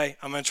 okay?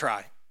 I'm going to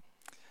try.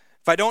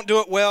 If I don't do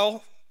it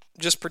well,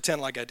 just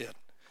pretend like I did.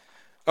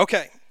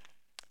 Okay,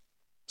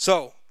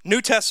 so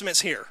New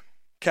Testament's here,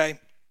 okay?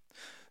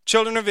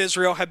 Children of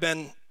Israel have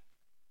been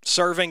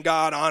serving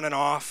God on and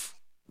off,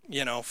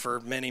 for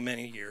many,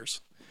 many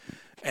years.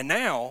 And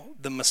now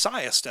the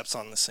Messiah steps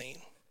on the scene,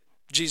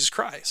 Jesus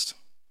Christ.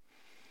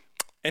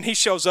 And he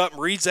shows up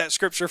and reads that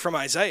scripture from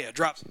Isaiah,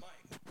 drops the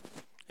mic,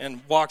 and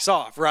walks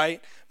off,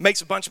 right?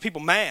 Makes a bunch of people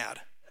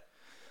mad.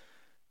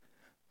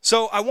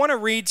 So I want to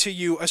read to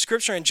you a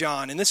scripture in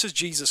John, and this is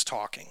Jesus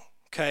talking,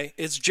 okay?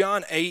 It's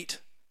John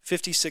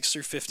 8:56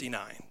 through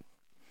 59.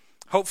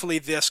 Hopefully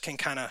this can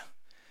kind of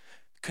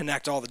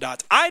connect all the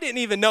dots. I didn't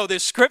even know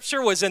this scripture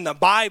was in the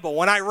Bible.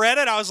 When I read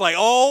it, I was like,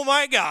 oh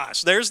my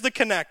gosh, there's the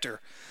connector.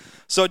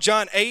 So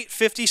John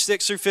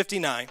 8:56 through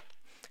 59,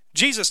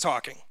 Jesus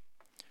talking.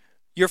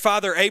 Your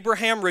father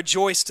Abraham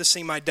rejoiced to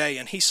see my day,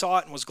 and he saw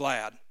it and was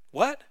glad.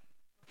 What?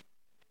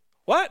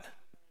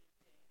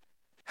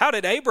 How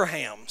did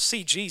Abraham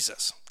see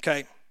Jesus?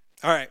 Okay,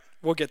 all right.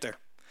 we'll get there.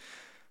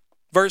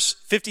 Verse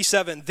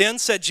 57, then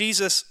said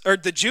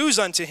the Jews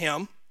unto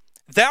him,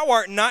 thou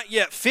art not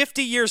yet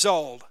 50 years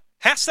old.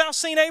 Hast thou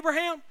seen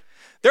Abraham?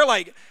 They're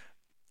like,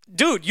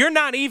 dude, you're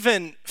not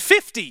even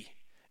 50.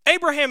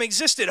 Abraham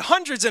existed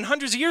hundreds and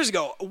hundreds of years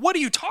ago. What are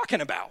you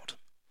talking about?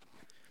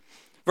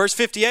 Verse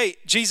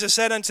 58, Jesus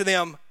said unto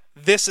them,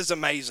 this is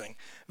amazing.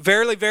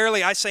 Verily,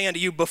 verily, I say unto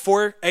you,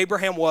 before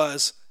Abraham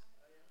was,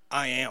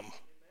 I am.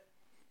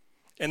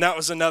 And that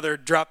was another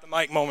drop the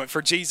mic moment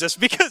for Jesus,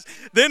 because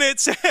then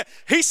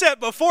he said,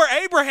 before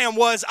Abraham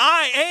was,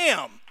 I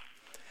am.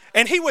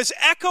 And he was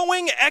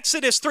echoing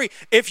Exodus 3.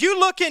 If you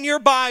look in your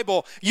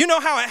Bible, you know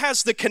how it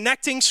has the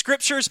connecting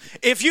scriptures?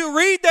 If you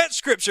read that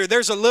scripture,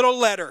 there's a little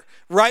letter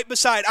right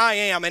beside I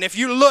am. And if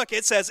you look,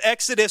 it says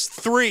Exodus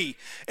 3.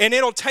 And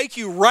it'll take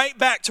you right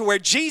back to where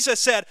Jesus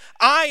said,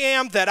 I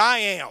am that I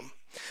am.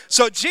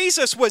 So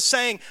Jesus was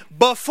saying,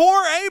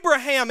 before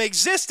Abraham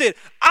existed,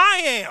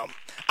 I am.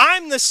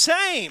 I'm the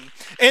same.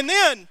 And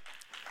then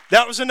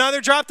that was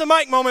another drop the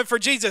mic moment for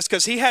Jesus,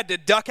 because he had to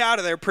duck out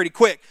of there pretty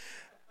quick.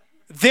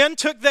 Then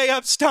took they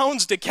up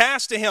stones to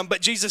cast to him,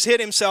 but Jesus hid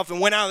himself and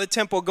went out of the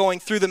temple, going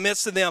through the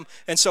midst of them,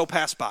 and so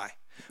passed by.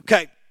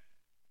 Okay,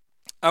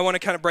 I want to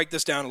kind of break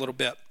this down a little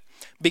bit,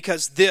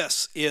 because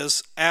this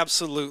is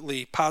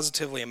absolutely,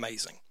 positively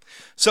amazing.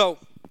 So,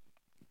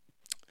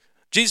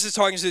 Jesus is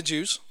talking to the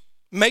Jews,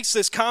 makes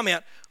this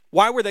comment.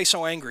 Why were they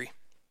so angry?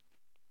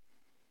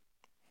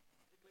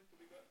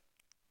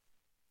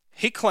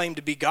 He claimed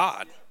to be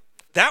God.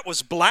 That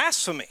was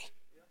blasphemy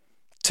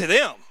to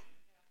them.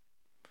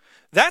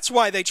 That's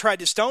why they tried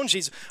to stone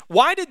Jesus.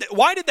 Why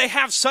did they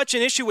have such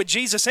an issue with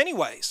Jesus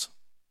anyways?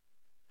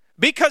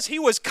 Because he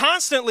was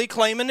constantly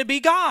claiming to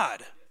be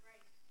God.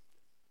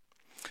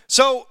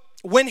 So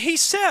when he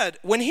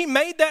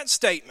made that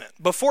statement,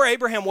 before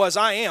Abraham was,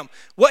 I am,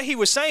 what he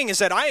was saying is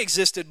that I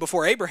existed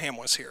before Abraham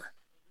was here.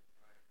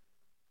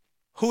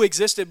 Who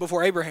existed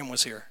before Abraham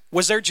was here?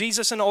 Was there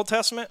Jesus in the Old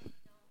Testament?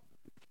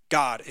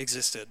 God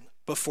existed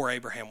before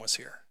Abraham was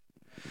here.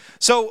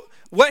 So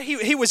what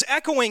he was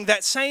echoing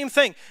that same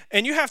thing.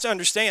 And you have to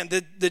understand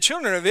that the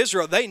children of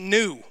Israel, they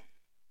knew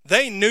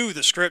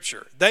the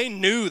scripture. They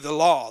knew the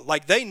law.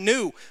 Like, they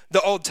knew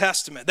the Old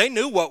Testament. They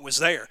knew what was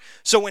there.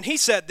 So when he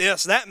said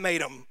this, that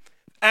made them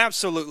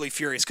absolutely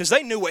furious, because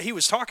they knew what he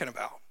was talking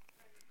about.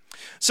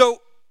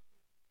 So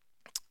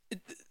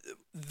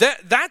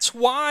that's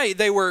why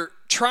they were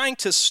trying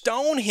to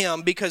stone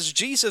him, because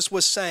Jesus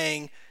was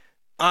saying,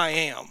 I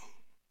am.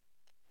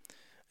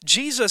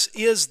 Jesus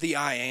is the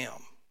I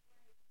am.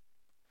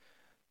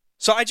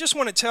 So I just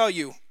want to tell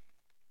you,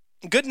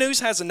 Good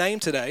News has a name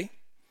today,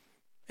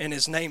 and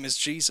his name is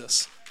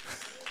Jesus.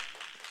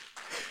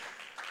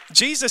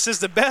 Jesus is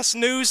the best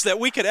news that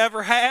we could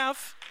ever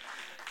have.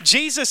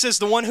 Jesus is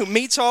the one who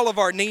meets all of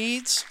our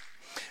needs.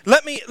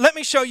 Let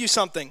me show you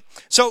something.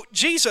 So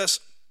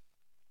Jesus,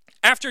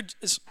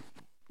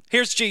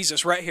 here's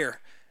Jesus right here.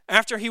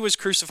 After he was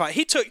crucified,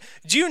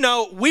 do you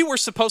know we were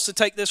supposed to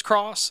take this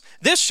cross?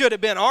 This should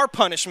have been our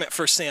punishment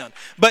for sin.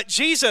 But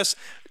Jesus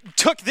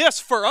took this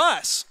for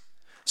us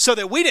so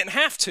that we didn't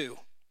have to.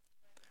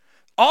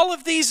 All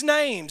of these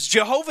names,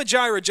 Jehovah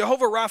Jireh,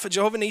 Jehovah Rapha,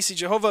 Jehovah Nisi,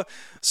 Jehovah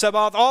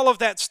Sabaoth, all of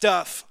that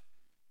stuff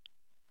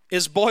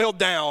is boiled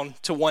down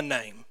to one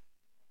name,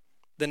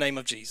 the name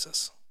of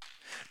Jesus.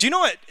 Do you know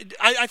what?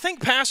 I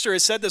think Pastor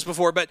has said this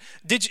before, but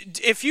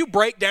if you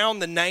break down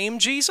the name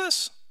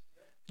Jesus,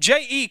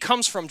 J-E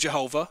comes from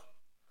Jehovah.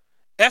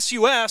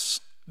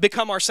 S-U-S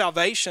become our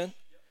salvation.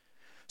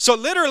 So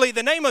literally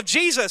the name of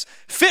Jesus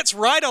fits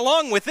right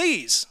along with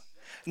these.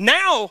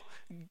 Now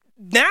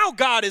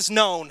God is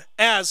known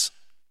as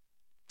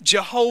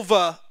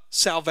Jehovah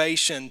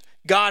salvation.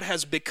 God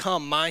has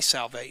become my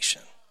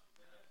salvation.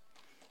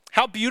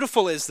 How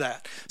beautiful is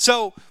that?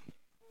 So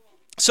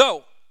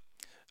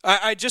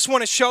I just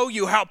want to show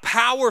you how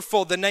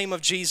powerful the name of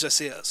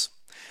Jesus is.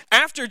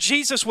 After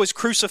Jesus was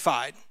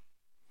crucified,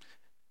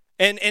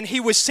 and he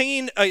was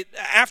seen,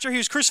 after he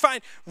was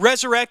crucified,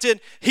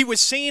 resurrected, he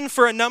was seen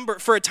for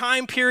a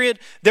time period.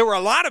 There were a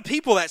lot of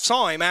people that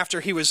saw him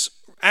after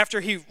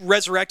he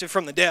resurrected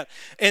from the dead.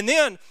 And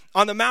then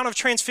on the Mount of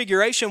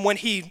Transfiguration, when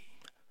he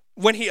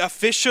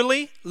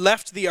officially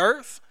left the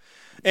earth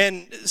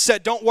and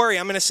said, don't worry,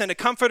 I'm going to send a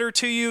comforter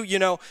to you. You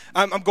know,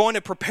 I'm going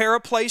to prepare a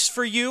place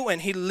for you.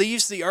 And he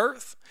leaves the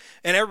earth.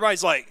 And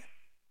everybody's like,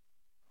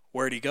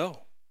 where'd he go?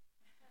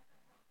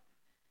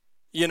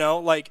 You know,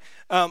 like,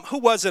 who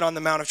was it on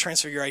the Mount of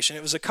Transfiguration?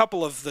 It was a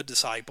couple of the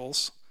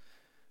disciples.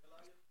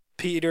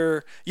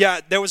 Peter. Yeah,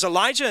 there was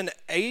Elijah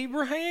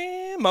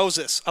and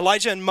Moses.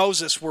 Elijah and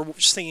Moses were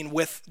seen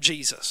with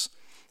Jesus.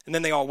 And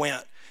then they all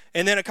went.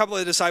 And then a couple of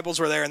the disciples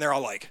were there, and they're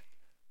all like,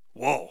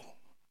 whoa,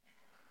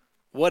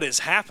 what is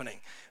happening?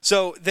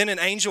 So then an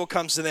angel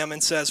comes to them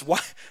and says,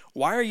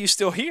 why are you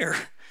still here?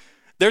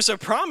 There's a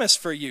promise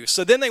for you.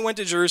 So then they went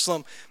to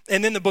Jerusalem,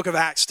 and then the book of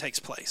Acts takes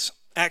place.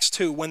 Acts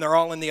 2, when they're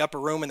all in the upper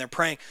room and they're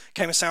praying,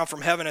 came a sound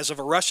from heaven as of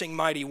a rushing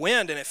mighty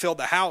wind, and it filled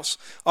the house,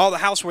 all the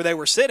house where they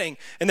were sitting.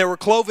 And there were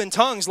cloven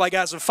tongues like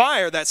as of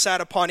fire that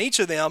sat upon each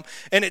of them.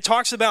 And it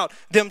talks about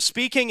them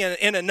speaking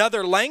in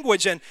another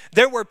language. And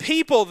there were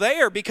people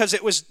there because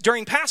it was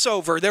during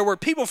Passover. There were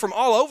people from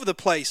all over the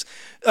place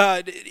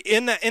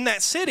in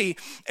that city.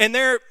 And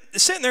they're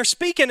sitting there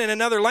speaking in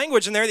another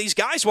language. And there are these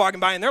guys walking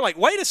by, and they're like,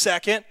 wait a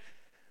second,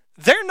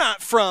 they're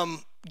not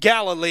from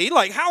Galilee.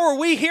 Like, how are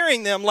we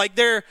hearing them like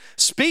they're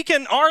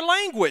speaking our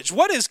language?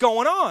 What is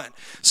going on?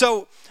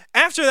 So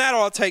after that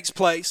all takes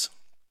place,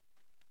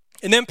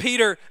 and then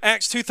Peter,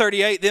 Acts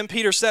 2:38, then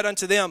Peter said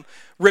unto them,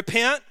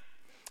 repent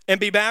and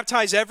be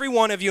baptized every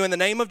one of you in the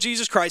name of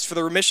Jesus Christ for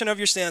the remission of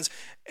your sins,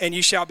 and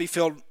you shall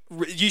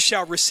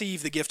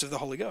receive the gift of the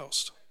Holy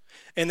Ghost.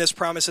 And this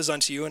promise is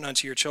unto you and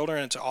unto your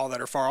children and to all that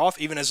are far off,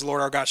 even as the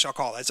Lord our God shall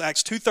call. That's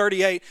Acts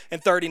 2:38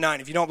 and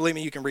 39. If you don't believe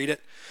me, you can read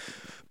it.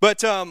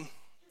 But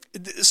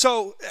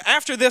so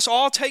after this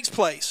all takes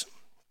place,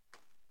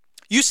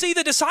 you see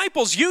the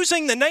disciples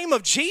using the name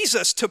of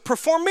Jesus to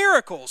perform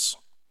miracles.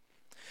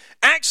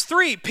 Acts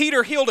 3,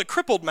 Peter healed a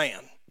crippled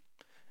man.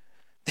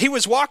 He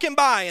was walking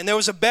by, and there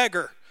was a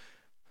beggar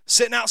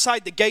sitting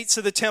outside the gates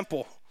of the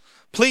temple.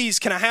 Please,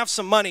 can I have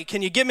some money?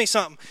 Can you give me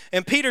something?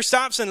 And Peter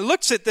stops and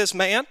looks at this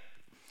man.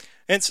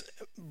 And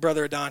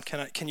Brother Adon,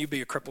 can you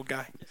be a crippled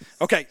guy?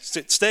 Okay,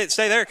 stay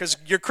there because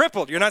you're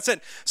crippled. You're not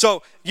sitting.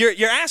 So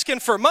you're asking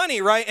for money,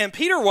 right? And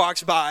Peter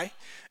walks by,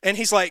 and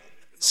he's like,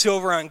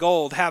 silver and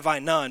gold have I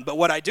none, but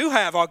what I do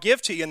have I'll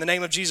give to you in the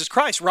name of Jesus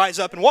Christ. Rise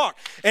up and walk.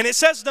 And it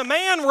says the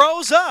man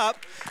rose up,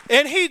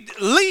 and he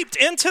leaped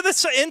into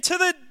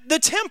the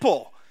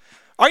temple.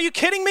 Are you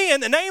kidding me?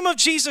 In the name of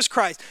Jesus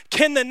Christ.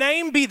 Can the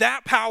name be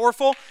that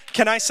powerful?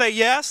 Can I say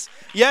yes?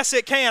 Yes,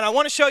 it can. I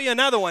want to show you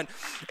another one.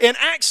 In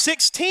Acts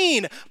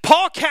 16,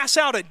 Paul casts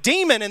out a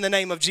demon in the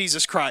name of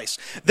Jesus Christ.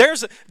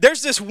 There's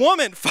this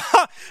woman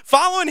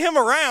following him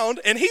around,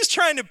 and he's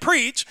trying to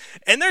preach,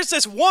 and there's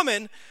this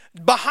woman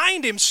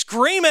behind him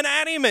screaming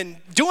at him and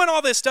doing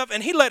all this stuff,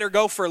 and he let her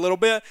go for a little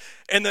bit.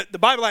 And the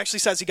Bible actually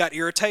says he got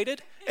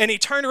irritated, and he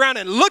turned around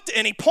and looked,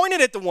 and he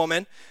pointed at the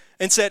woman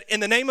and said, in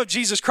the name of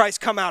Jesus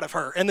Christ, come out of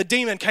her. And the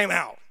demon came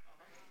out.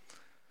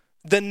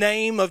 The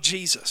name of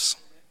Jesus.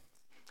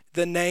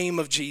 The name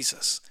of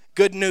Jesus.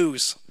 Good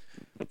news.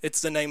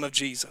 It's the name of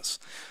Jesus.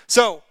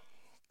 So,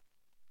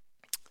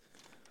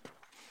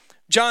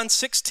 John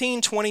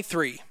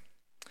 16:23.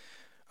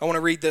 I want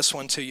to read this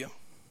one to you.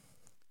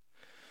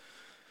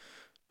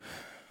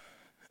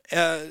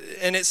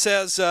 And it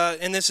says,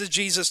 and this is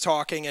Jesus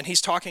talking, and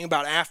he's talking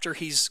about after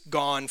he's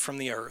gone from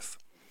the earth.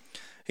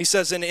 He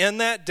says, and in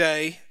that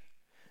day,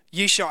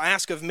 ye shall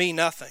ask of me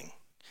nothing.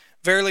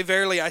 Verily,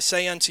 verily, I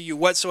say unto you,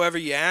 whatsoever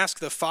ye ask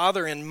the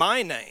Father in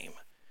my name,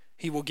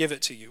 he will give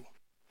it to you.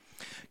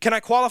 Can I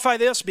qualify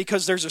this?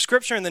 Because there's a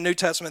scripture in the New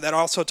Testament that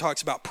also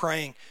talks about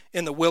praying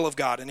in the will of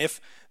God. And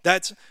if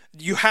that's,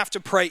 you have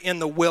to pray in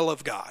the will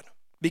of God.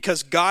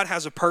 Because God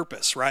has a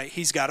purpose, right?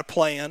 He's got a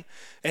plan,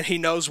 and he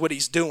knows what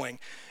he's doing.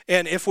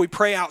 And if we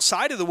pray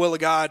outside of the will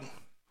of God,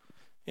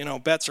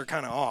 bets are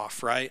kind of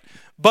off, right?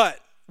 But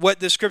what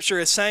the scripture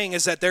is saying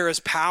is that there is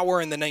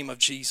power in the name of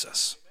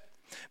Jesus.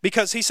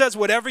 Because he says,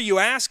 whatever you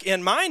ask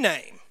in my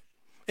name,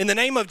 in the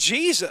name of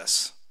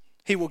Jesus,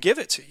 he will give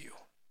it to you.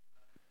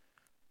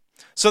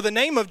 So the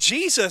name of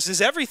Jesus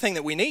is everything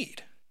that we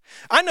need.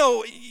 I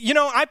know,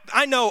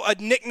 I know a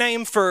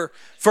nickname for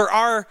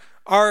our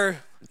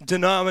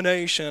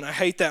denomination. I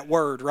hate that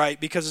word, right?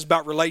 Because it's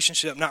about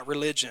relationship, not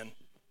religion.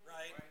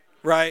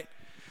 Right?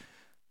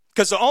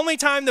 Because the only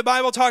time the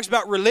Bible talks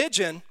about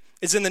religion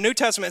is in the New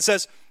Testament. It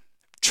says,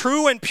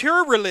 true and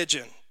pure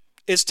religion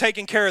is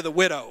taking care of the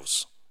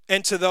widows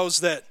and to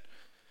those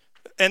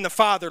and the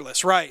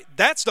fatherless, right?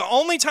 That's the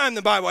only time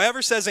the Bible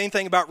ever says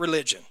anything about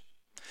religion.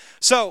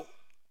 So,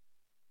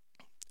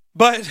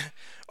 but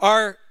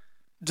our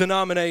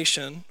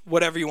denomination,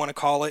 whatever you want to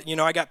call it,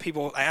 I got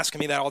people asking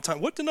me that all the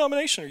time. What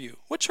denomination are you?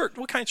 What church?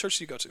 What kind of church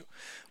do you go to?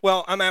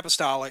 Well, I'm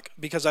apostolic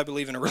because I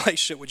believe in a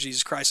relationship with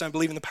Jesus Christ. I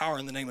believe in the power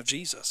in the name of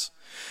Jesus.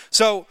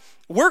 So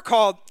we're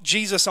called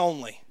Jesus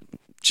only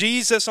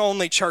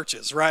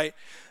churches, right?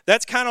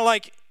 That's kind of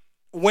like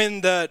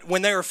when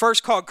they were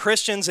first called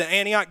Christians in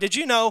Antioch. Did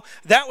you know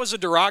that was a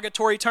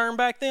derogatory term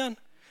back then?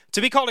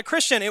 To be called a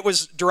Christian, it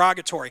was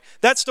derogatory.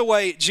 That's the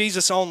way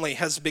Jesus only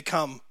has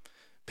become.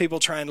 People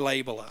trying to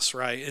label us,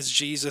 right? Is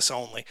Jesus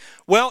only.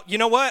 Well, you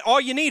know what? All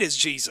you need is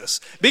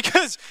Jesus.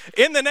 Because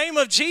in the name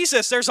of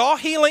Jesus, there's all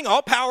healing,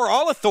 all power,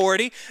 all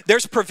authority.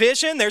 There's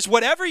provision. There's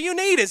whatever you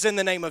need is in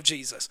the name of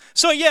Jesus.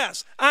 So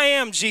yes, I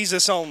am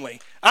Jesus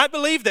only. I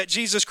believe that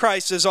Jesus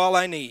Christ is all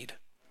I need.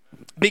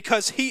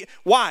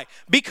 Why?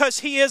 Because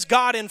he is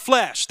God in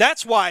flesh.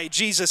 That's why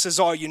Jesus is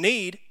all you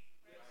need.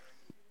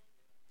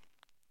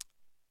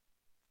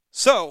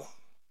 So,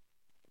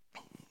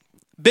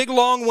 big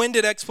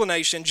long-winded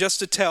explanation just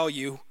to tell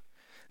you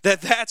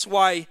that that's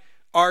why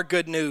our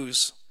good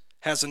news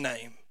has a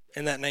name,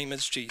 and that name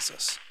is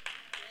Jesus.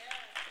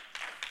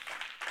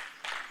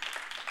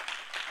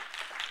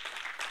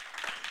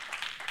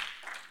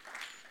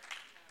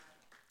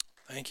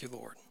 Thank you,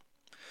 Lord.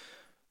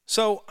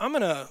 So I'm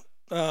going to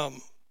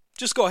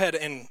just go ahead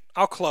and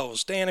I'll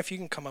close. Dan, if you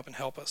can come up and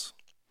help us.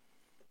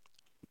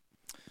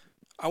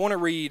 I want to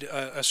read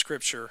a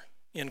scripture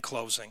in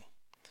closing.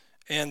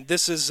 And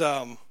this is,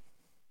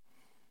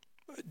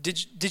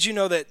 did you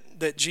know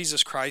that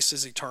Jesus Christ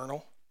is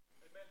eternal?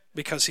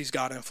 Because he's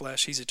God in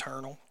flesh, he's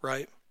eternal,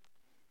 right?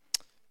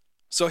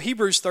 So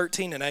Hebrews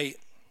 13:8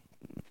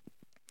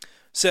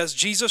 says,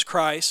 Jesus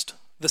Christ,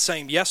 the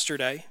same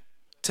yesterday,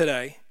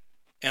 today,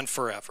 and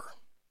forever.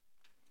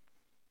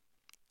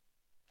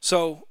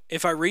 So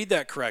if I read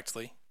that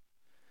correctly,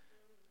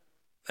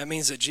 that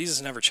means that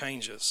Jesus never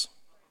changes.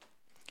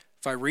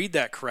 If I read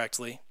that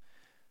correctly,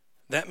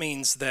 that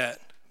means that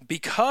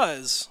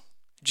because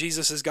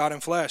Jesus is God in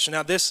flesh.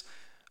 Now this,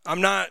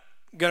 I'm not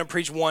going to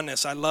preach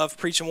oneness. I love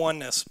preaching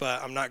oneness,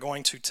 but I'm not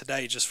going to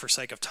today just for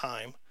sake of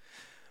time.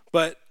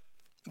 But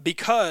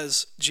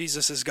because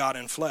Jesus is God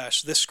in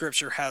flesh, this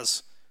scripture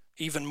has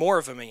even more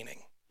of a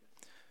meaning.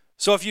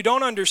 So if you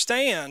don't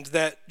understand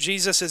that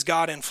Jesus is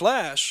God in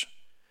flesh,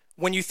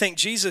 when you think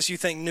Jesus, you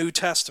think New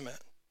Testament.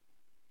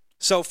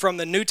 So from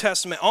the New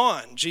Testament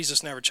on,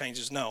 Jesus never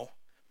changes. No.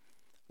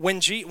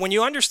 When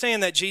you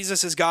understand that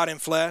Jesus is God in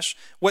flesh,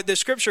 what the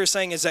scripture is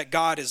saying is that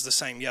God is the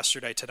same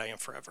yesterday, today, and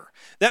forever.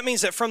 That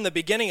means that from the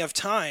beginning of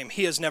time,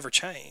 he has never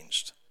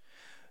changed.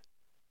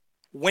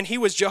 When he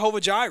was Jehovah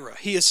Jireh,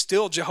 he is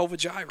still Jehovah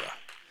Jireh.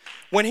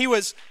 When he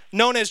was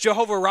known as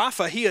Jehovah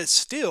Rapha, he is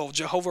still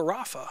Jehovah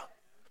Rapha.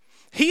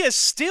 He is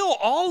still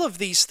all of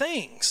these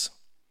things.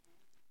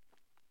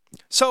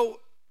 So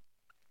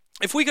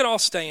if we could all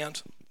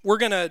stand, we're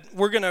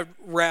gonna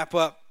wrap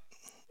up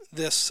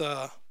this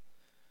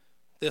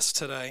this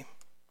today.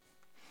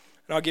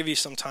 And I'll give you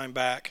some time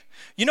back.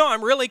 You know,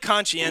 I'm really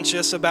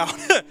conscientious about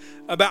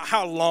about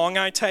how long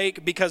I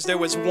take, because there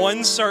was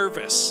one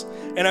service,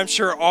 and I'm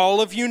sure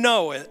all of you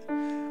know it,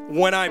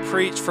 when I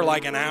preached for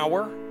like an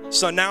hour.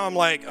 So now I'm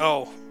like,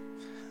 oh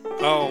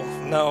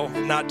no,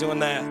 not doing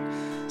that.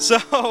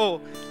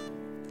 So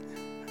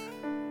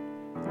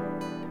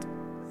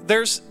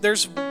there's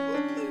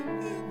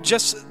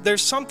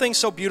something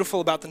so beautiful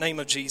about the name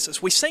of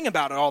Jesus. We sing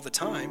about it all the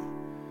time.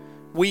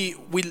 We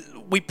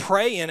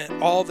pray in it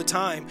all the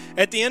time.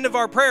 At the end of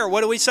our prayer,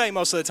 what do we say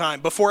most of the time?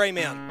 Before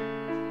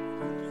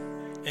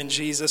amen. In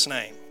Jesus'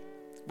 name,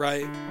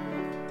 right?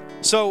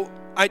 So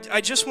I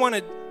just want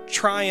to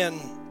try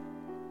and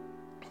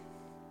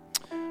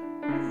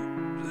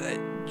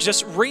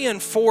just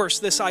reinforce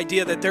this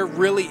idea that there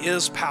really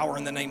is power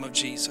in the name of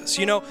Jesus.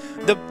 You know,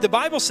 the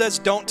Bible says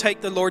don't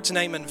take the Lord's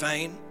name in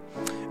vain.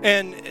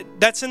 And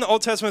that's in the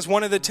Old Testament. It's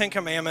one of the 10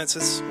 Commandments.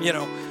 It's, you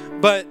know,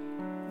 but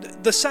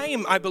the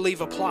same, I believe,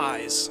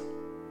 applies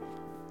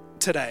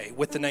today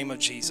with the name of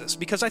Jesus.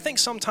 Because I think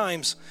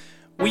sometimes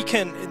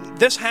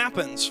this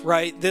happens,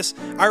 right?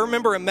 I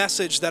remember a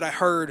message that I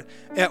heard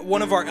at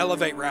one of our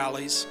Elevate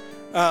rallies.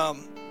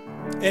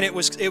 And it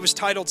was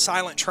titled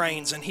Silent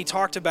Trains. And he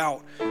talked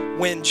about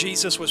when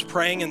Jesus was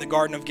praying in the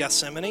Garden of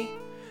Gethsemane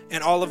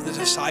and all of the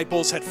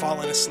disciples had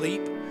fallen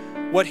asleep.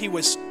 What he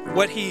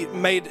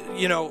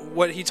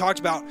talked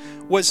about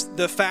was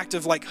the fact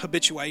of like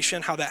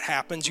habituation, how that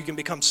happens. You can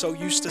become so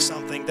used to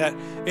something that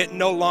it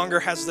no longer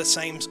has the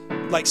same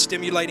like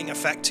stimulating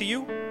effect to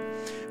you.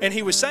 And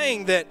he was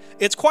saying that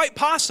it's quite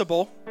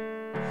possible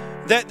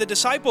that the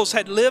disciples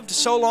had lived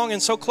so long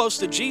and so close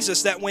to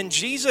Jesus that when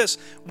Jesus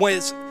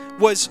was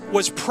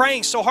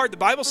praying so hard, the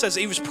Bible says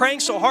he was praying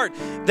so hard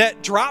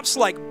that drops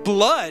like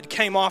blood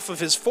came off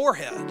of his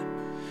forehead.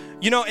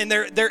 You know, and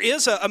there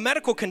is a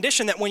medical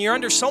condition that when you're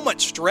under so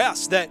much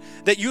stress that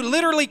you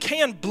literally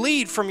can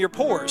bleed from your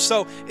pores.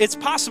 So it's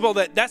possible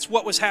that that's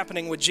what was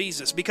happening with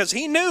Jesus, because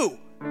he knew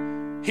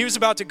he was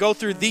about to go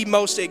through the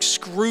most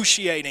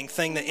excruciating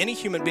thing that any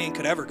human being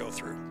could ever go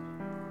through.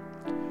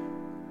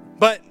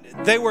 But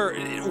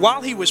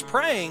while he was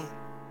praying,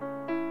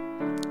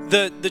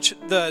 I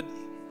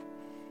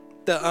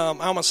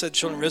almost said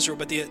children of Israel,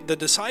 but the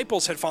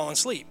disciples had fallen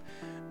asleep.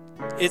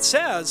 It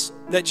says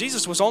that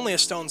Jesus was only a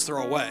stone's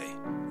throw away.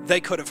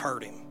 They could have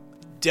heard him,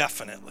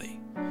 definitely.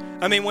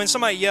 I mean, when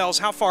somebody yells,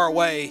 how far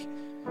away,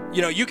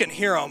 you know, you can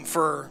hear them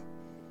for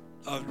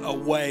a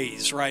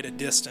ways, right, a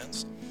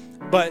distance.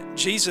 But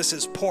Jesus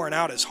is pouring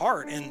out his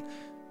heart, and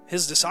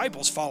his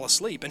disciples fall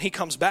asleep. And he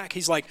comes back.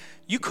 He's like,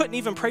 you couldn't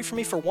even pray for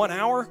me for 1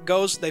 hour?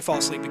 They fall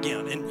asleep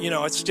again. And, you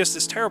know, it's just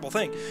this terrible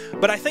thing.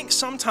 But I think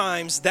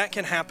sometimes that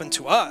can happen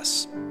to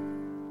us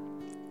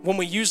when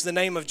we use the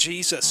name of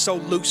Jesus so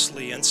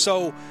loosely and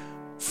so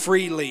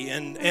freely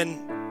and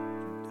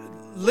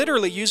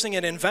literally using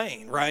it in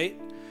vain, right?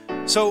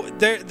 So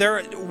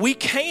we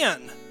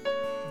can.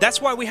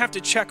 That's why we have to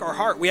check our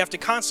heart. We have to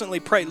constantly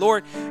pray,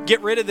 Lord,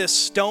 get rid of this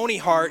stony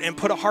heart and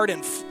put a heart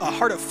of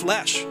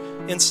flesh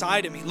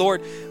inside of me.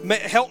 Lord,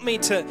 help me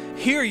to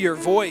hear your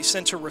voice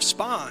and to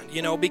respond,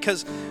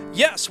 because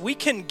yes, we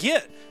can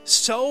get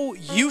so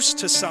used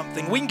to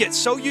something. We can get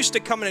so used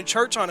to coming to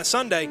church on a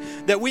Sunday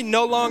that we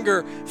no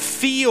longer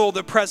feel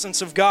the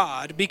presence of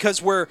God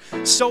because we're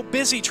so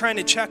busy trying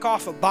to check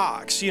off a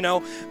box,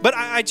 But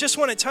I just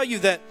want to tell you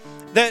that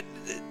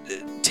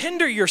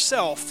tender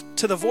yourself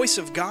to the voice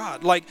of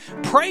God. Like,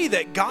 pray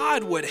that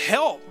God would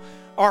help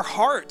our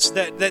hearts,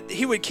 that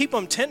he would keep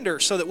them tender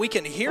so that we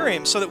can hear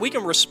him, so that we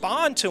can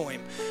respond to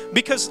him.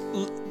 Because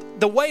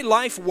the way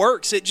life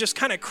works, it just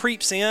kind of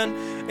creeps in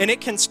and it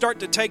can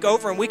start to take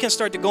over, and we can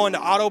start to go into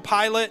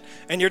autopilot,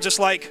 and you're just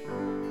like,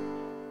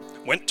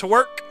 went to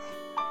work,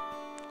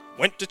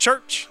 went to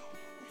church,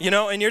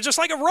 and you're just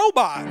like a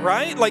robot,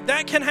 right? Like,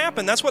 that can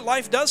happen. That's what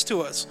life does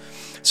to us.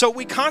 So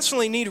we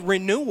constantly need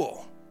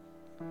renewal.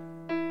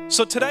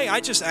 So today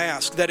I just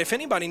ask that if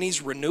anybody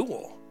needs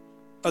renewal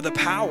of the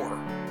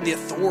power, the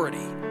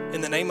authority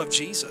in the name of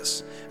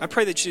Jesus, I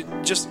pray that you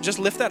just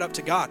lift that up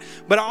to God.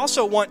 But I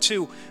also want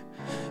to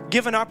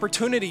give an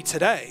opportunity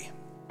today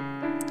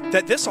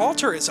that this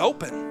altar is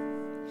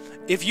open.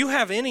 If you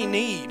have any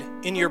need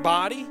in your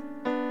body,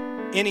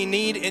 any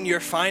need in your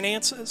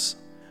finances,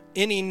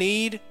 any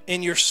need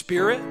in your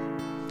spirit,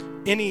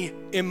 any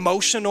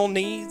emotional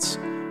needs,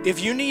 if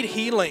you need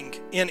healing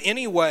in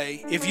any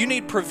way, if you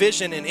need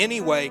provision in any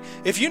way,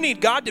 if you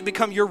need God to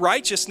become your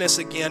righteousness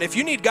again, if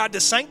you need God to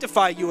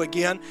sanctify you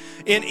again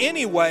in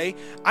any way,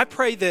 I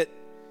pray that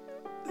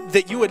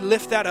you would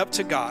lift that up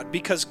to God,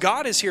 because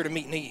God is here to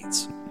meet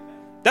needs.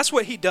 That's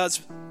what he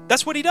does.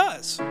 That's what he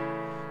does.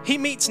 He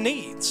meets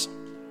needs.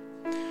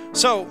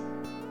 So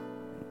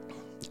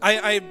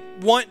I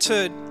want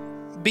to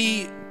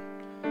be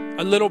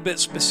a little bit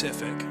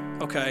specific,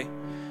 okay?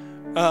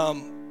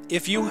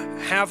 If you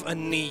have a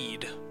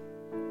need,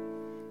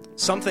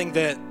 something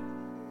that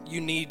you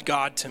need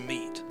God to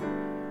meet,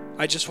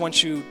 I just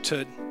want you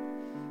to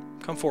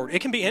come forward.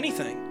 It can be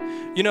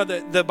anything.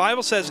 The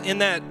Bible says in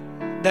that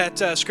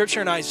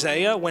scripture in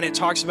Isaiah, when it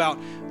talks about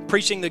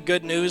preaching the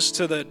good news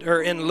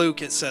or in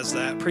Luke it says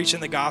that, preaching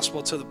the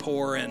gospel to the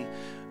poor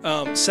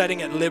and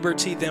setting at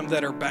liberty them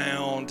that are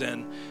bound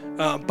and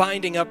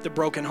binding up the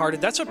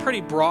brokenhearted. That's a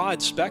pretty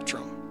broad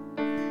spectrum.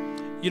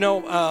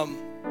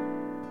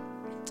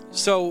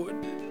 So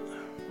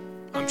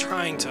I'm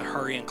trying to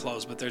hurry and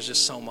close, but there's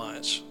just so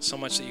much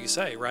that you can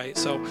say, right?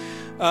 So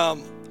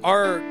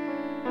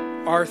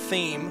our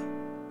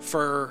theme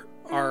for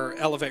our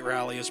Elevate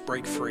rally is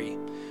Break Free.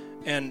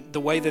 And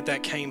the way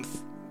that came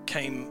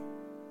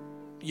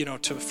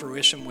to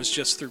fruition was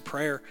just through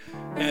prayer.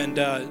 And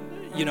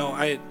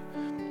I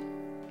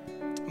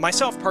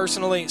myself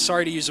personally,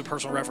 sorry to use a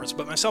personal reference,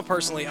 but myself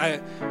personally,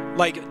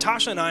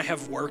 Tasha and I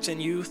have worked in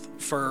youth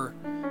for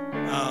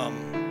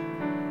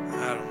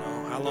I don't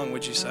know, how long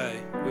would you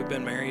say? We've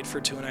been married for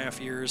 2.5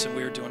 years, and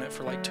we were doing it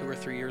for like 2 or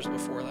 3 years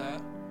before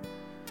that.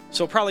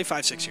 So probably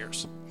 5-6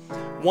 years.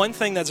 One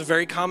thing that's a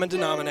very common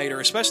denominator,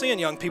 especially in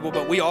young people,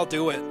 but we all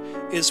do it,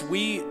 is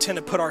we tend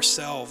to put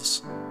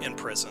ourselves in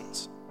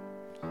prisons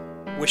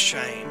with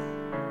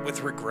shame,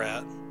 with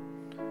regret,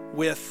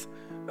 with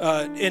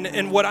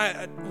and what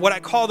I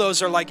call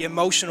those are like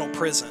emotional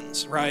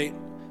prisons, right?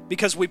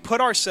 Because we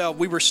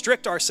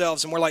restrict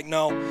ourselves, and we're like,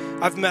 no,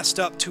 I've messed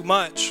up too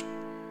much.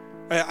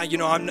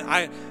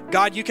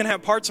 God, you can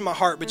have parts of my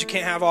heart, but you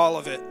can't have all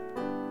of it.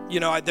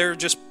 There are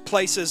just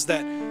places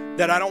that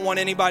I don't want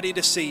anybody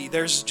to see.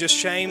 There's just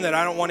shame that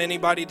I don't want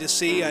anybody to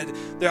see.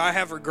 I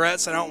have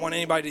regrets that I don't want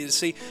anybody to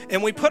see.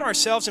 And we put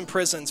ourselves in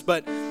prisons,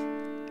 but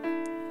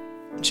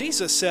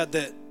Jesus said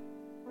that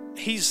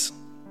he's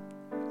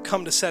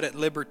come to set at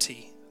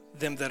liberty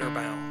them that are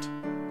bound,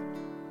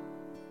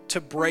 to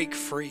break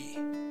free.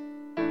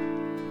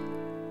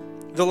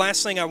 The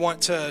last thing I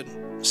want to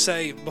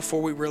say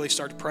before we really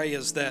start to pray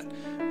is that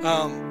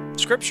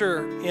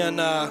scripture in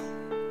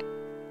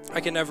I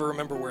can never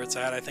remember where it's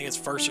at. I think it's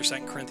 1st or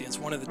 2nd Corinthians,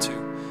 one of the two,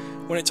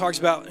 when it talks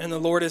about, and the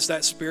Lord is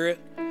that Spirit,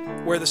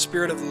 where the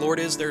Spirit of the Lord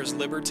is, there is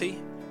liberty.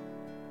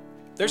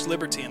 There's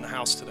liberty in the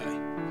house today.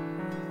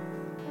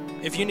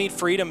 If you need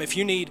freedom, if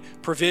you need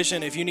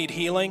provision, if you need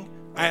healing,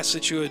 I ask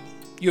that you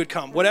would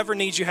come, whatever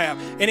needs you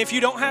have. And if you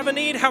don't have a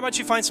need, how about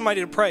you find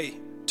somebody to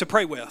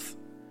pray with?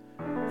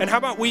 And how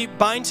about we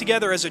bind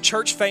together as a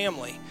church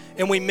family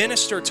and we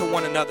minister to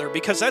one another,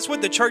 because that's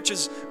what the church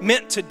is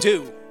meant to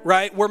do,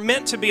 right? We're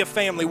meant to be a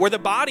family. We're the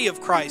body of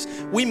Christ.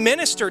 We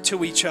minister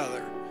to each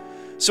other.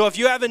 So if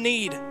you have a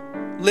need,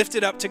 lift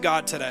it up to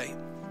God today.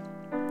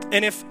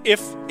 And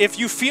if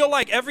you feel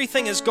like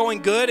everything is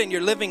going good and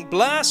you're living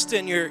blessed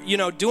and you're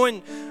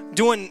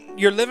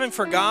you're living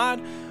for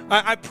God,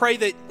 I pray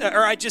that,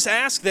 or I just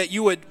ask that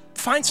you would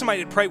find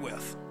somebody to pray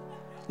with.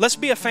 Let's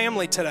be a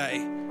family today,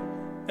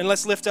 and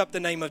let's lift up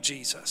the name of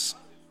Jesus.